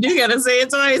got. Maybe you do gotta say it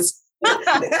twice. All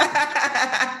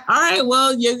right.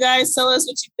 Well, you guys tell us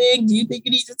what you think. Do you think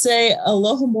you need to say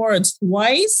Alohomora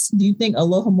twice? Do you think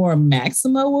Alohomora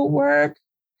Maxima will work?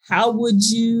 How would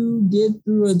you get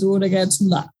through a door that got 2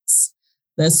 locks?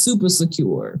 That's super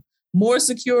secure. More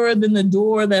secure than the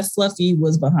door that Fluffy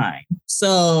was behind.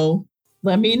 So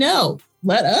let me know.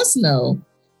 Let us know.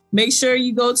 Make sure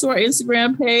you go to our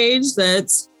Instagram page.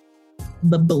 That's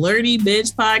the Blurty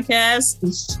Bitch Podcast.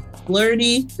 It's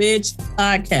Blurty Bitch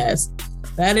Podcast.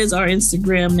 That is our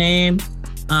Instagram name.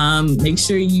 Make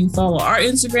sure you follow our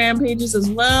Instagram pages as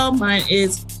well. Mine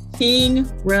is King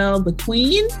Rel the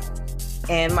Queen.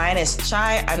 And mine is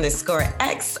Chai_X_LI.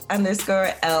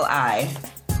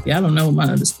 Yeah, I don't know what my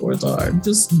underscores are.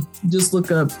 Just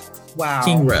look up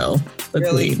King Rel the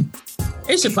Queen.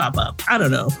 It should pop up. I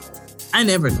don't know. I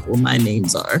never know what my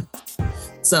names are.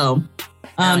 So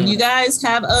you guys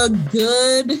have a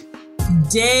good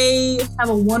day. Have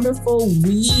a wonderful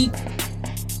week.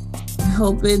 I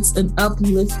hope it's an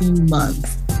uplifting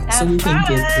month so we can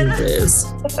get through this.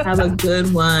 Have a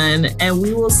good one. And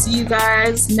we will see you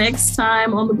guys next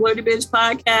time on the Blurty Bitch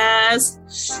Podcast.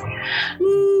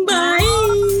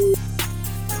 Bye.